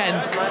Norris in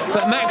 10th.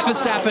 But Max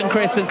Verstappen,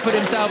 Chris, has put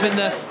himself in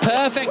the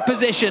perfect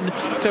position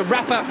to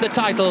wrap up the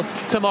title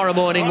tomorrow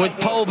morning with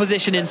pole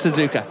position in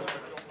Suzuka.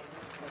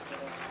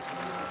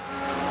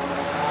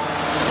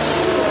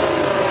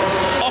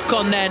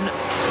 Ocon then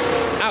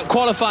out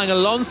qualifying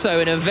Alonso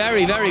in a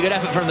very, very good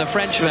effort from the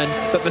Frenchman,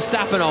 but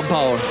Verstappen on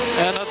pole.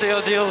 Yeah, not the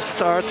ideal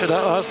start to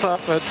that last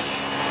lap, but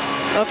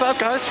not bad,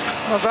 guys,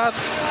 not bad.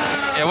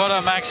 Yeah, well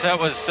done, Max. That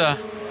was a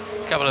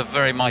couple of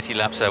very mighty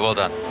laps there. Well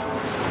done.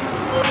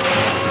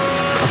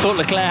 I thought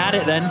Leclerc had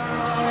it then,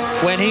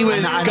 when he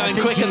was going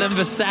quicker than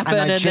Verstappen.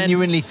 And I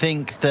genuinely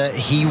think that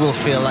he will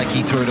feel like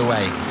he threw it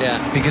away. Yeah.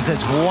 Because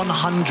there's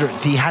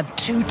 1/100th. He had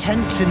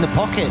 2/10 in the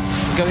pocket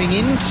going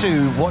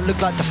into what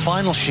looked like the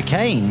final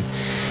chicane.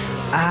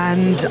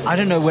 And I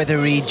don't know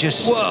whether he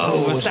just...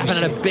 Whoa, Verstappen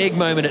had a big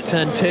moment at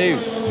turn 2.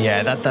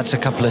 Yeah, that's a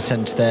couple of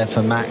tenths there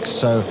for Max.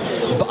 So,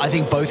 but I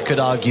think both could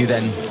argue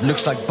then.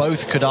 Looks like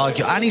both could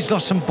argue. And he's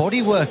lost some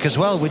bodywork as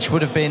well, which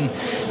would have been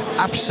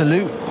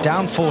absolute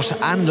downforce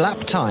and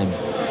lap time.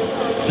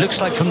 Looks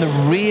like from the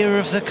rear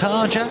of the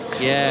car, Jack.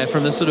 Yeah,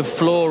 from the sort of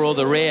floor or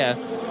the rear.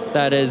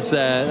 That was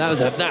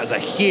a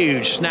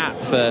huge snap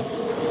for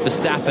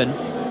Verstappen.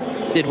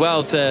 Did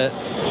well to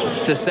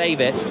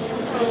save it.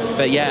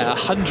 But yeah,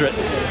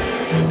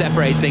 100th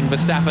separating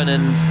Verstappen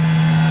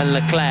and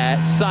Leclerc.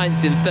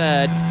 Sainz in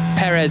 3rd,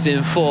 Perez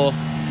in 4th,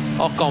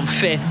 Ocon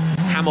 5th,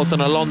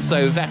 Hamilton,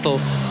 Alonso, Vettel,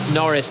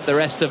 Norris, the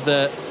rest of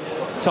the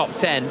top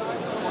 10.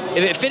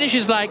 If it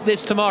finishes like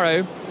this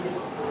tomorrow,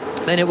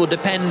 then it will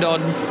depend on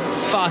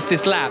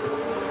fastest lap.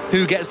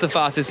 Who gets the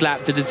fastest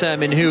lap to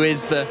determine who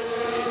is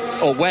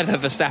or whether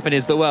Verstappen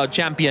is the world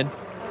champion.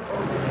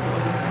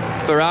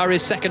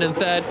 Ferrari's 2nd and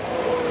 3rd.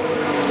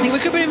 I think we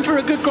could be in for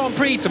a good Grand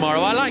Prix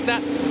tomorrow. I like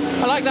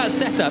that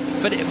setup,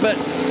 but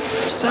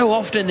so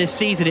often this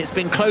season it's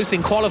been close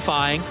in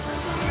qualifying,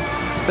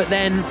 but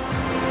then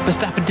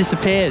Verstappen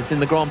disappears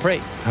in the Grand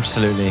Prix.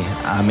 Absolutely.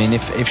 I mean,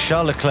 if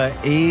Charles Leclerc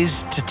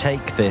is to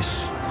take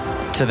this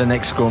to the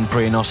next Grand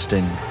Prix in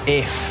Austin,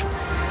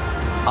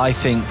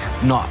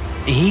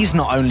 he's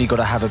not only got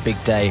to have a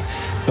big day,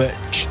 but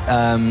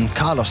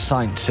Carlos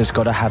Sainz has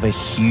got to have a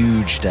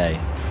huge day.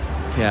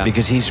 Yeah.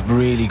 Because he's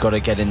really got to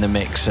get in the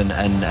mix and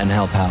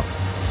help out.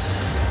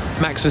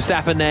 Max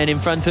Verstappen then in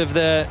front of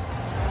the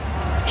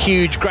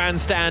huge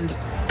grandstand,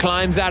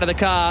 climbs out of the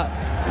car,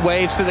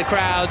 waves to the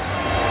crowd,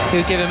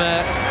 who give him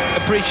a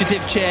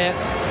appreciative cheer,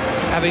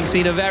 having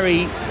seen a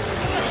very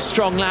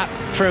strong lap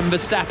from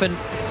Verstappen.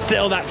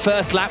 Still, that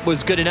first lap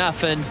was good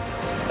enough, and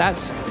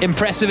that's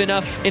impressive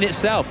enough in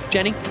itself.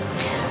 Jenny?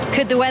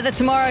 Could the weather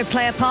tomorrow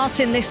play a part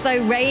in this,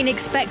 though? Rain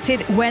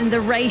expected when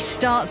the race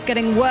starts,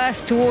 getting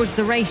worse towards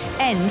the race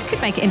end. Could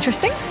make it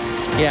interesting.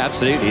 Yeah,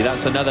 absolutely.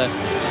 That's another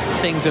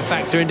thing to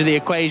factor into the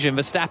equation.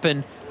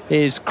 Verstappen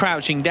is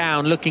crouching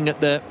down, looking at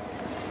the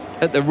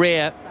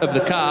rear of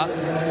the car,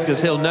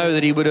 because he'll know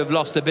that he would have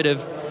lost a bit of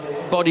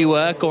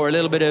bodywork or a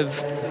little bit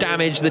of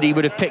damage that he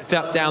would have picked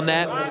up down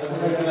there.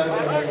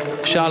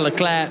 Charles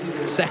Leclerc,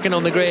 2nd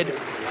on the grid.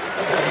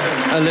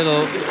 A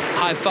little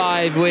high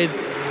five with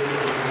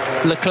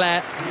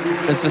Leclerc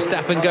as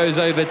Verstappen goes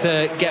over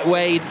to get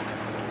weighed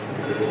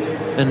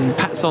and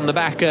pats on the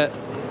back at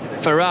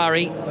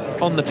Ferrari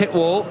on the pit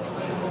wall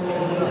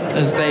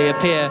as they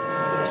appear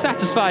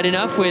satisfied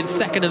enough with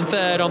 2nd and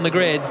 3rd on the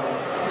grid.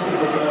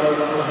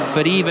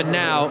 But even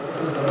now,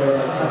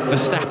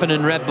 Verstappen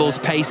and Red Bull's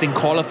pace in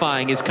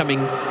qualifying is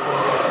coming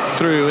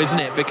through, isn't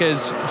it?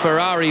 Because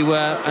Ferrari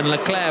and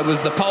Leclerc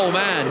was the pole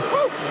man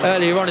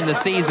earlier on in the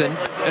season.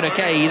 And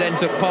okay, he then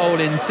took pole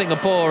in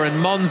Singapore and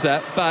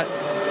Monza, but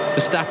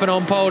Verstappen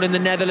on pole in the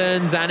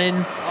Netherlands and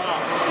in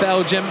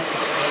Belgium.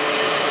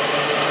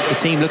 The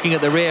team looking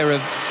at the rear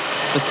of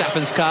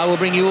Verstappen's car will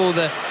bring you all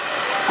the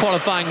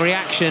qualifying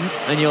reaction,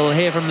 and you'll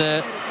hear from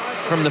the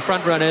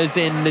front runners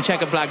in the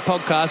Checkered Flag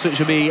podcast, which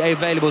will be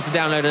available to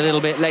download a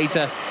little bit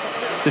later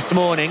this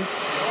morning.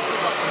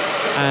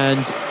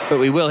 But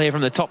we will hear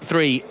from the top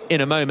three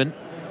in a moment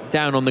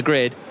down on the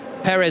grid.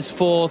 Perez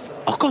fourth.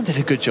 Ocon did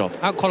a good job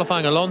out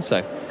qualifying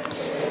Alonso.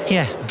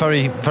 Yeah,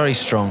 very, very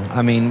strong.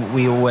 I mean,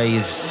 we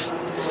always...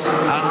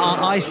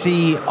 I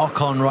see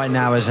Ocon right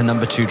now as a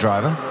number 2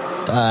 driver.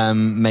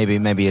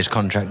 Maybe his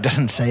contract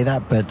doesn't say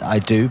that, but I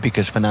do,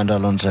 because Fernando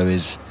Alonso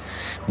is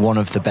one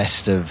of the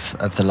best of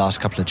the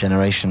last couple of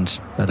generations.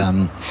 But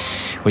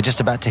we're just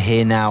about to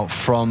hear now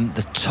from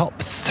the top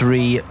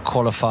 3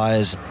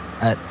 qualifiers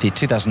at the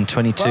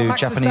 2022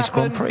 Japanese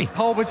Grand Prix.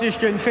 Pole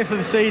position, 5th of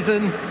the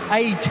season,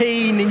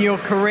 18 in your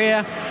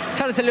career.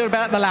 Tell us a little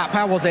about the lap.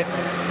 How was it?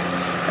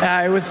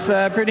 It was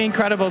pretty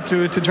incredible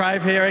to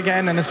drive here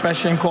again, and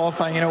especially in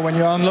qualifying. You know, when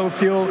you're on low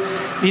fuel,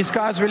 these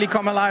cars really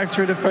come alive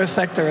through the first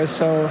sector.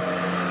 So,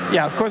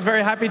 yeah, of course,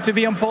 very happy to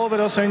be on pole, but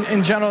also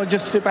in general,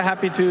 just super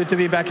happy to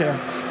be back here.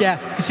 Yeah,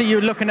 I can see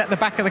you looking at the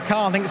back of the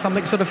car. I think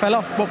something sort of fell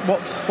off.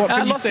 What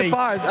can you see?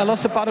 I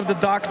lost a part of the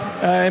duct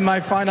in my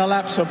final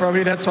lap, so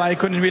probably that's why I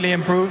couldn't really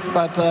improve.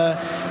 But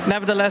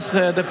nevertheless,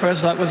 the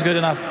first lap was good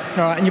enough.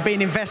 All right, and you're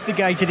being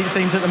investigated, it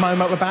seems, at the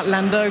moment about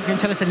Lando. Can you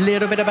tell us a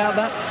little bit about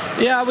that?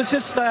 Yeah, I was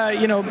just,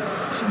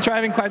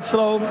 driving quite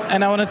slow,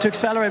 and I wanted to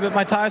accelerate, but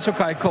my tires were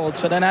quite cold.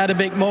 So then I had a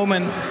big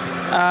moment.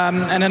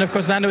 And then, of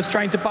course, Lando was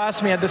trying to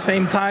pass me at the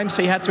same time,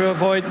 so he had to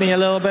avoid me a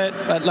little bit,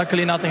 but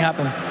luckily nothing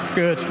happened.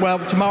 Good. Well,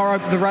 tomorrow,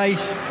 the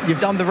race,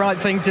 you've done the right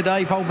thing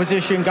today, pole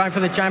position, going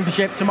for the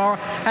championship tomorrow.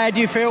 How do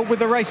you feel with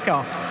the race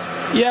car?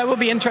 Yeah, it will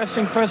be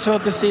interesting, first of all,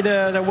 to see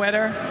the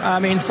weather. I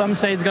mean, some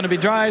say it's going to be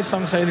dry,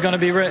 some say it's going to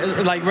be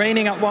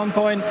raining at one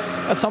point,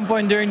 at some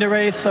point during the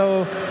race,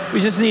 so we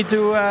just need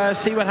to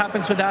see what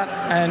happens with that.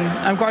 And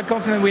I'm quite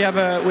confident we have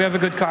a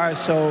good car,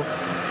 so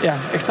yeah,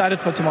 excited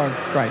for tomorrow.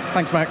 Great.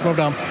 Thanks, Mac. Well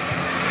done.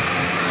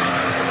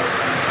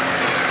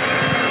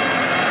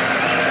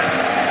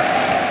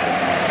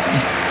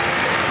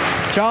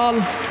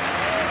 Charles,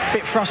 a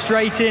bit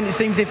frustrating. It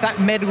seems if that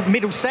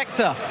middle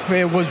sector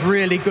was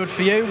really good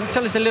for you.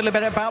 Tell us a little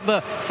bit about the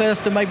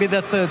first and maybe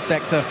the third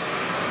sector.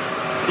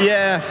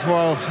 Yeah,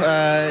 well,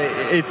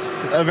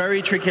 it's a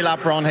very tricky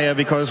lap around here,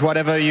 because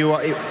whenever you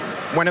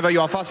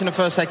are fast in the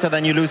first sector,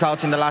 then you lose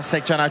out in the last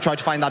sector, and I tried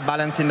to find that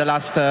balance in the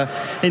last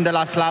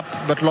lap,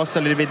 but lost a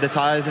little bit the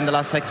tires in the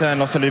last sector and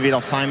lost a little bit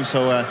of time.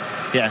 So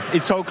yeah,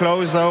 it's so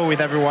close though with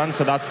everyone,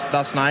 so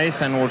that's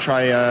nice, and we'll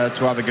try to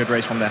have a good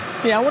race from there.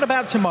 Yeah, what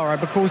about tomorrow?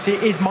 Because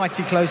it is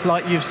mighty close,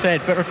 like you've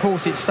said, but of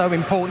course it's so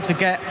important to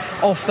get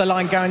off the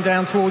line going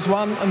down towards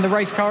one. And the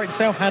race car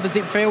itself, how does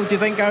it feel, do you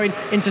think, going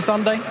into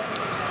Sunday?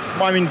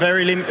 Well, I mean,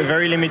 very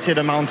limited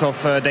amount of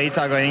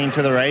data going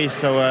into the race,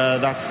 so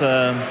that's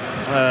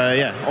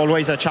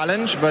always a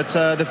challenge. But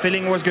the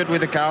feeling was good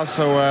with the car,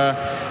 so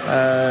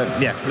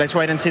yeah, let's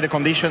wait and see the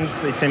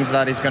conditions. It seems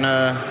that it's going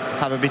to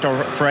have a bit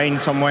of rain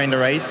somewhere in the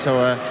race,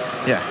 so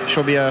yeah,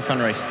 should be a fun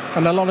race.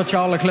 And a lot of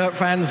Charles Leclerc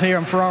fans here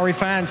and Ferrari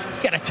fans,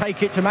 you got to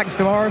take it to Max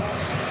tomorrow.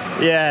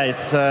 Yeah,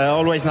 it's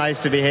always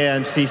nice to be here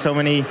and to see so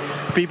many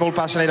people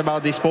passionate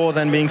about this sport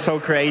and being so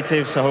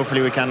creative, so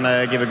hopefully we can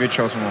give a good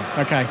show tomorrow.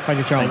 Okay, thank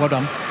you, Charles. Well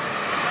done.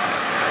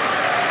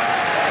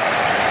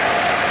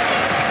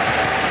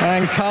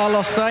 And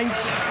Carlos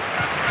Sainz,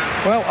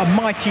 well, a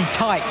mighty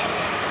tight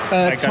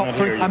top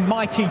three. A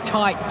mighty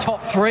tight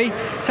top three.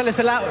 Tell us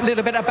a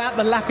little bit about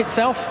the lap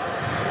itself.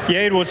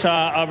 Yeah, it was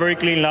a very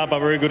clean lap, a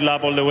very good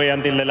lap all the way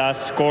until the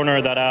last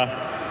corner that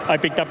I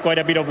picked up quite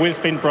a bit of wheel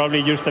spin, probably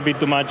used a bit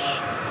too much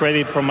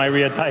credit from my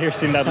rear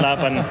tires in that lap.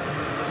 And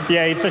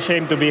yeah, it's a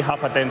shame to be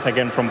half a tenth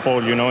again from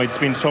pole. You know, it's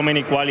been so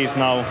many qualies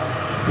now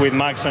with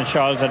Max and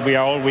Charles that we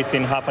are all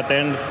within half a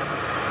tenth.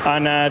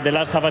 And the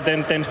last half a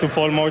tenth tends to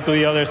fall more to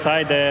the other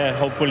side.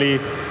 Hopefully,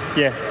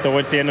 yeah,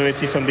 towards the end of the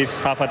season, this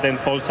half a tenth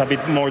falls a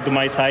bit more to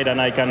my side and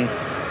I can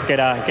get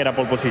a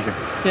pole position.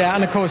 Yeah,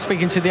 and of course,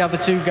 speaking to the other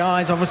two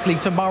guys, obviously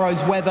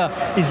tomorrow's weather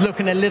is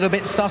looking a little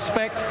bit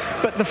suspect,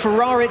 but the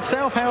Ferrari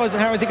itself, how is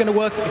it going to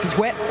work if it's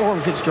wet or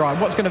if it's dry?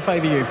 What's going to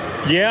favour you?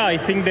 Yeah, I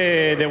think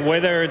the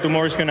weather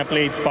tomorrow is going to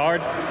play its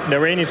part. The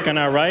rain is going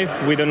to arrive.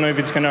 We don't know if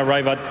it's going to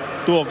arrive at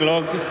 2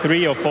 o'clock,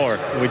 3 or 4,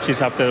 which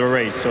is after the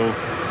race. So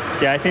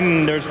yeah, I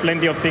think there's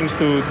plenty of things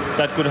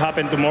that could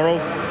happen tomorrow.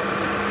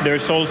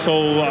 There's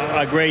also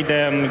a great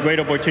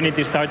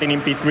opportunity starting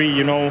in P3.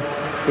 You know,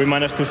 we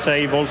managed to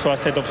save also a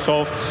set of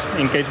softs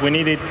in case we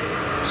need it.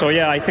 So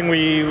yeah, I think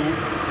we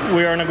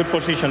are in a good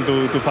position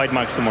to fight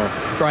Max tomorrow.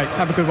 Great.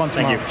 Have a good one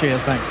tomorrow. Thank you.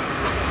 Cheers. Thanks.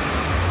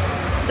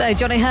 So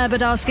Johnny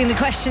Herbert asking the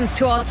questions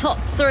to our top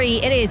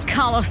three. It is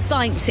Carlos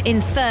Sainz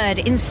in third.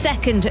 In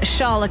second,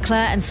 Charles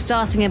Leclerc. And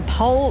starting in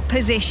pole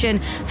position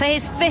for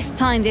his 5th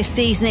time this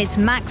season, it's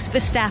Max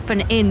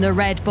Verstappen in the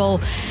Red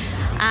Bull.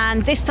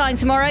 And this time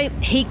tomorrow,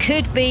 he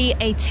could be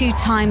a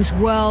 2-times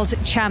world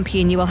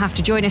champion. You will have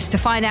to join us to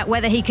find out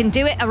whether he can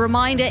do it. A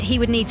reminder, he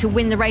would need to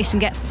win the race and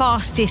get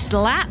fastest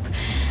lap.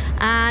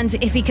 And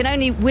if he can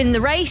only win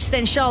the race,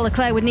 then Charles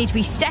Leclerc would need to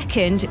be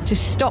second to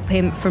stop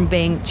him from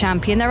being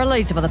champion. There are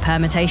loads of other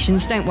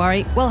permutations, don't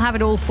worry. We'll have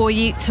it all for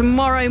you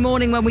tomorrow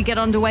morning when we get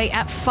underway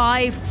at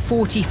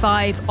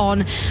 5:45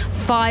 on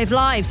 5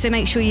 Live. So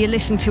make sure you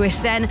listen to us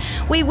then.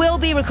 We will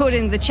be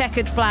recording the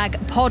Checkered Flag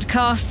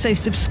podcast, so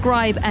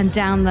subscribe and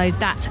download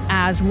that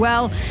as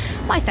well.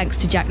 My thanks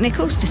to Jack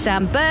Nichols, to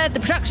Sam Bird,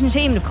 the production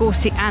team, and of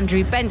course to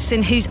Andrew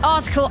Benson, whose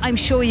article I'm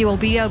sure you will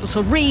be able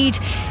to read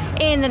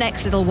in the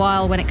next little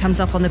while when it comes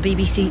up on the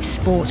BBC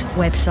Sport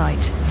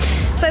website.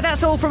 So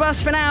that's all from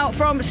us for now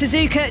from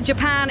Suzuka,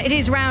 Japan. It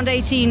is round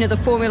 18 of the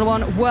Formula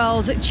One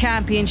World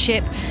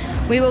Championship.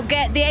 We will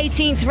get the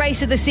 18th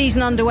race of the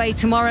season underway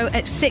tomorrow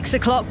at 6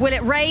 o'clock. Will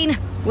it rain?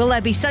 Will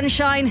there be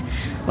sunshine?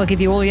 We'll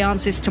give you all the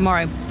answers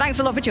tomorrow. Thanks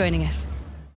a lot for joining us.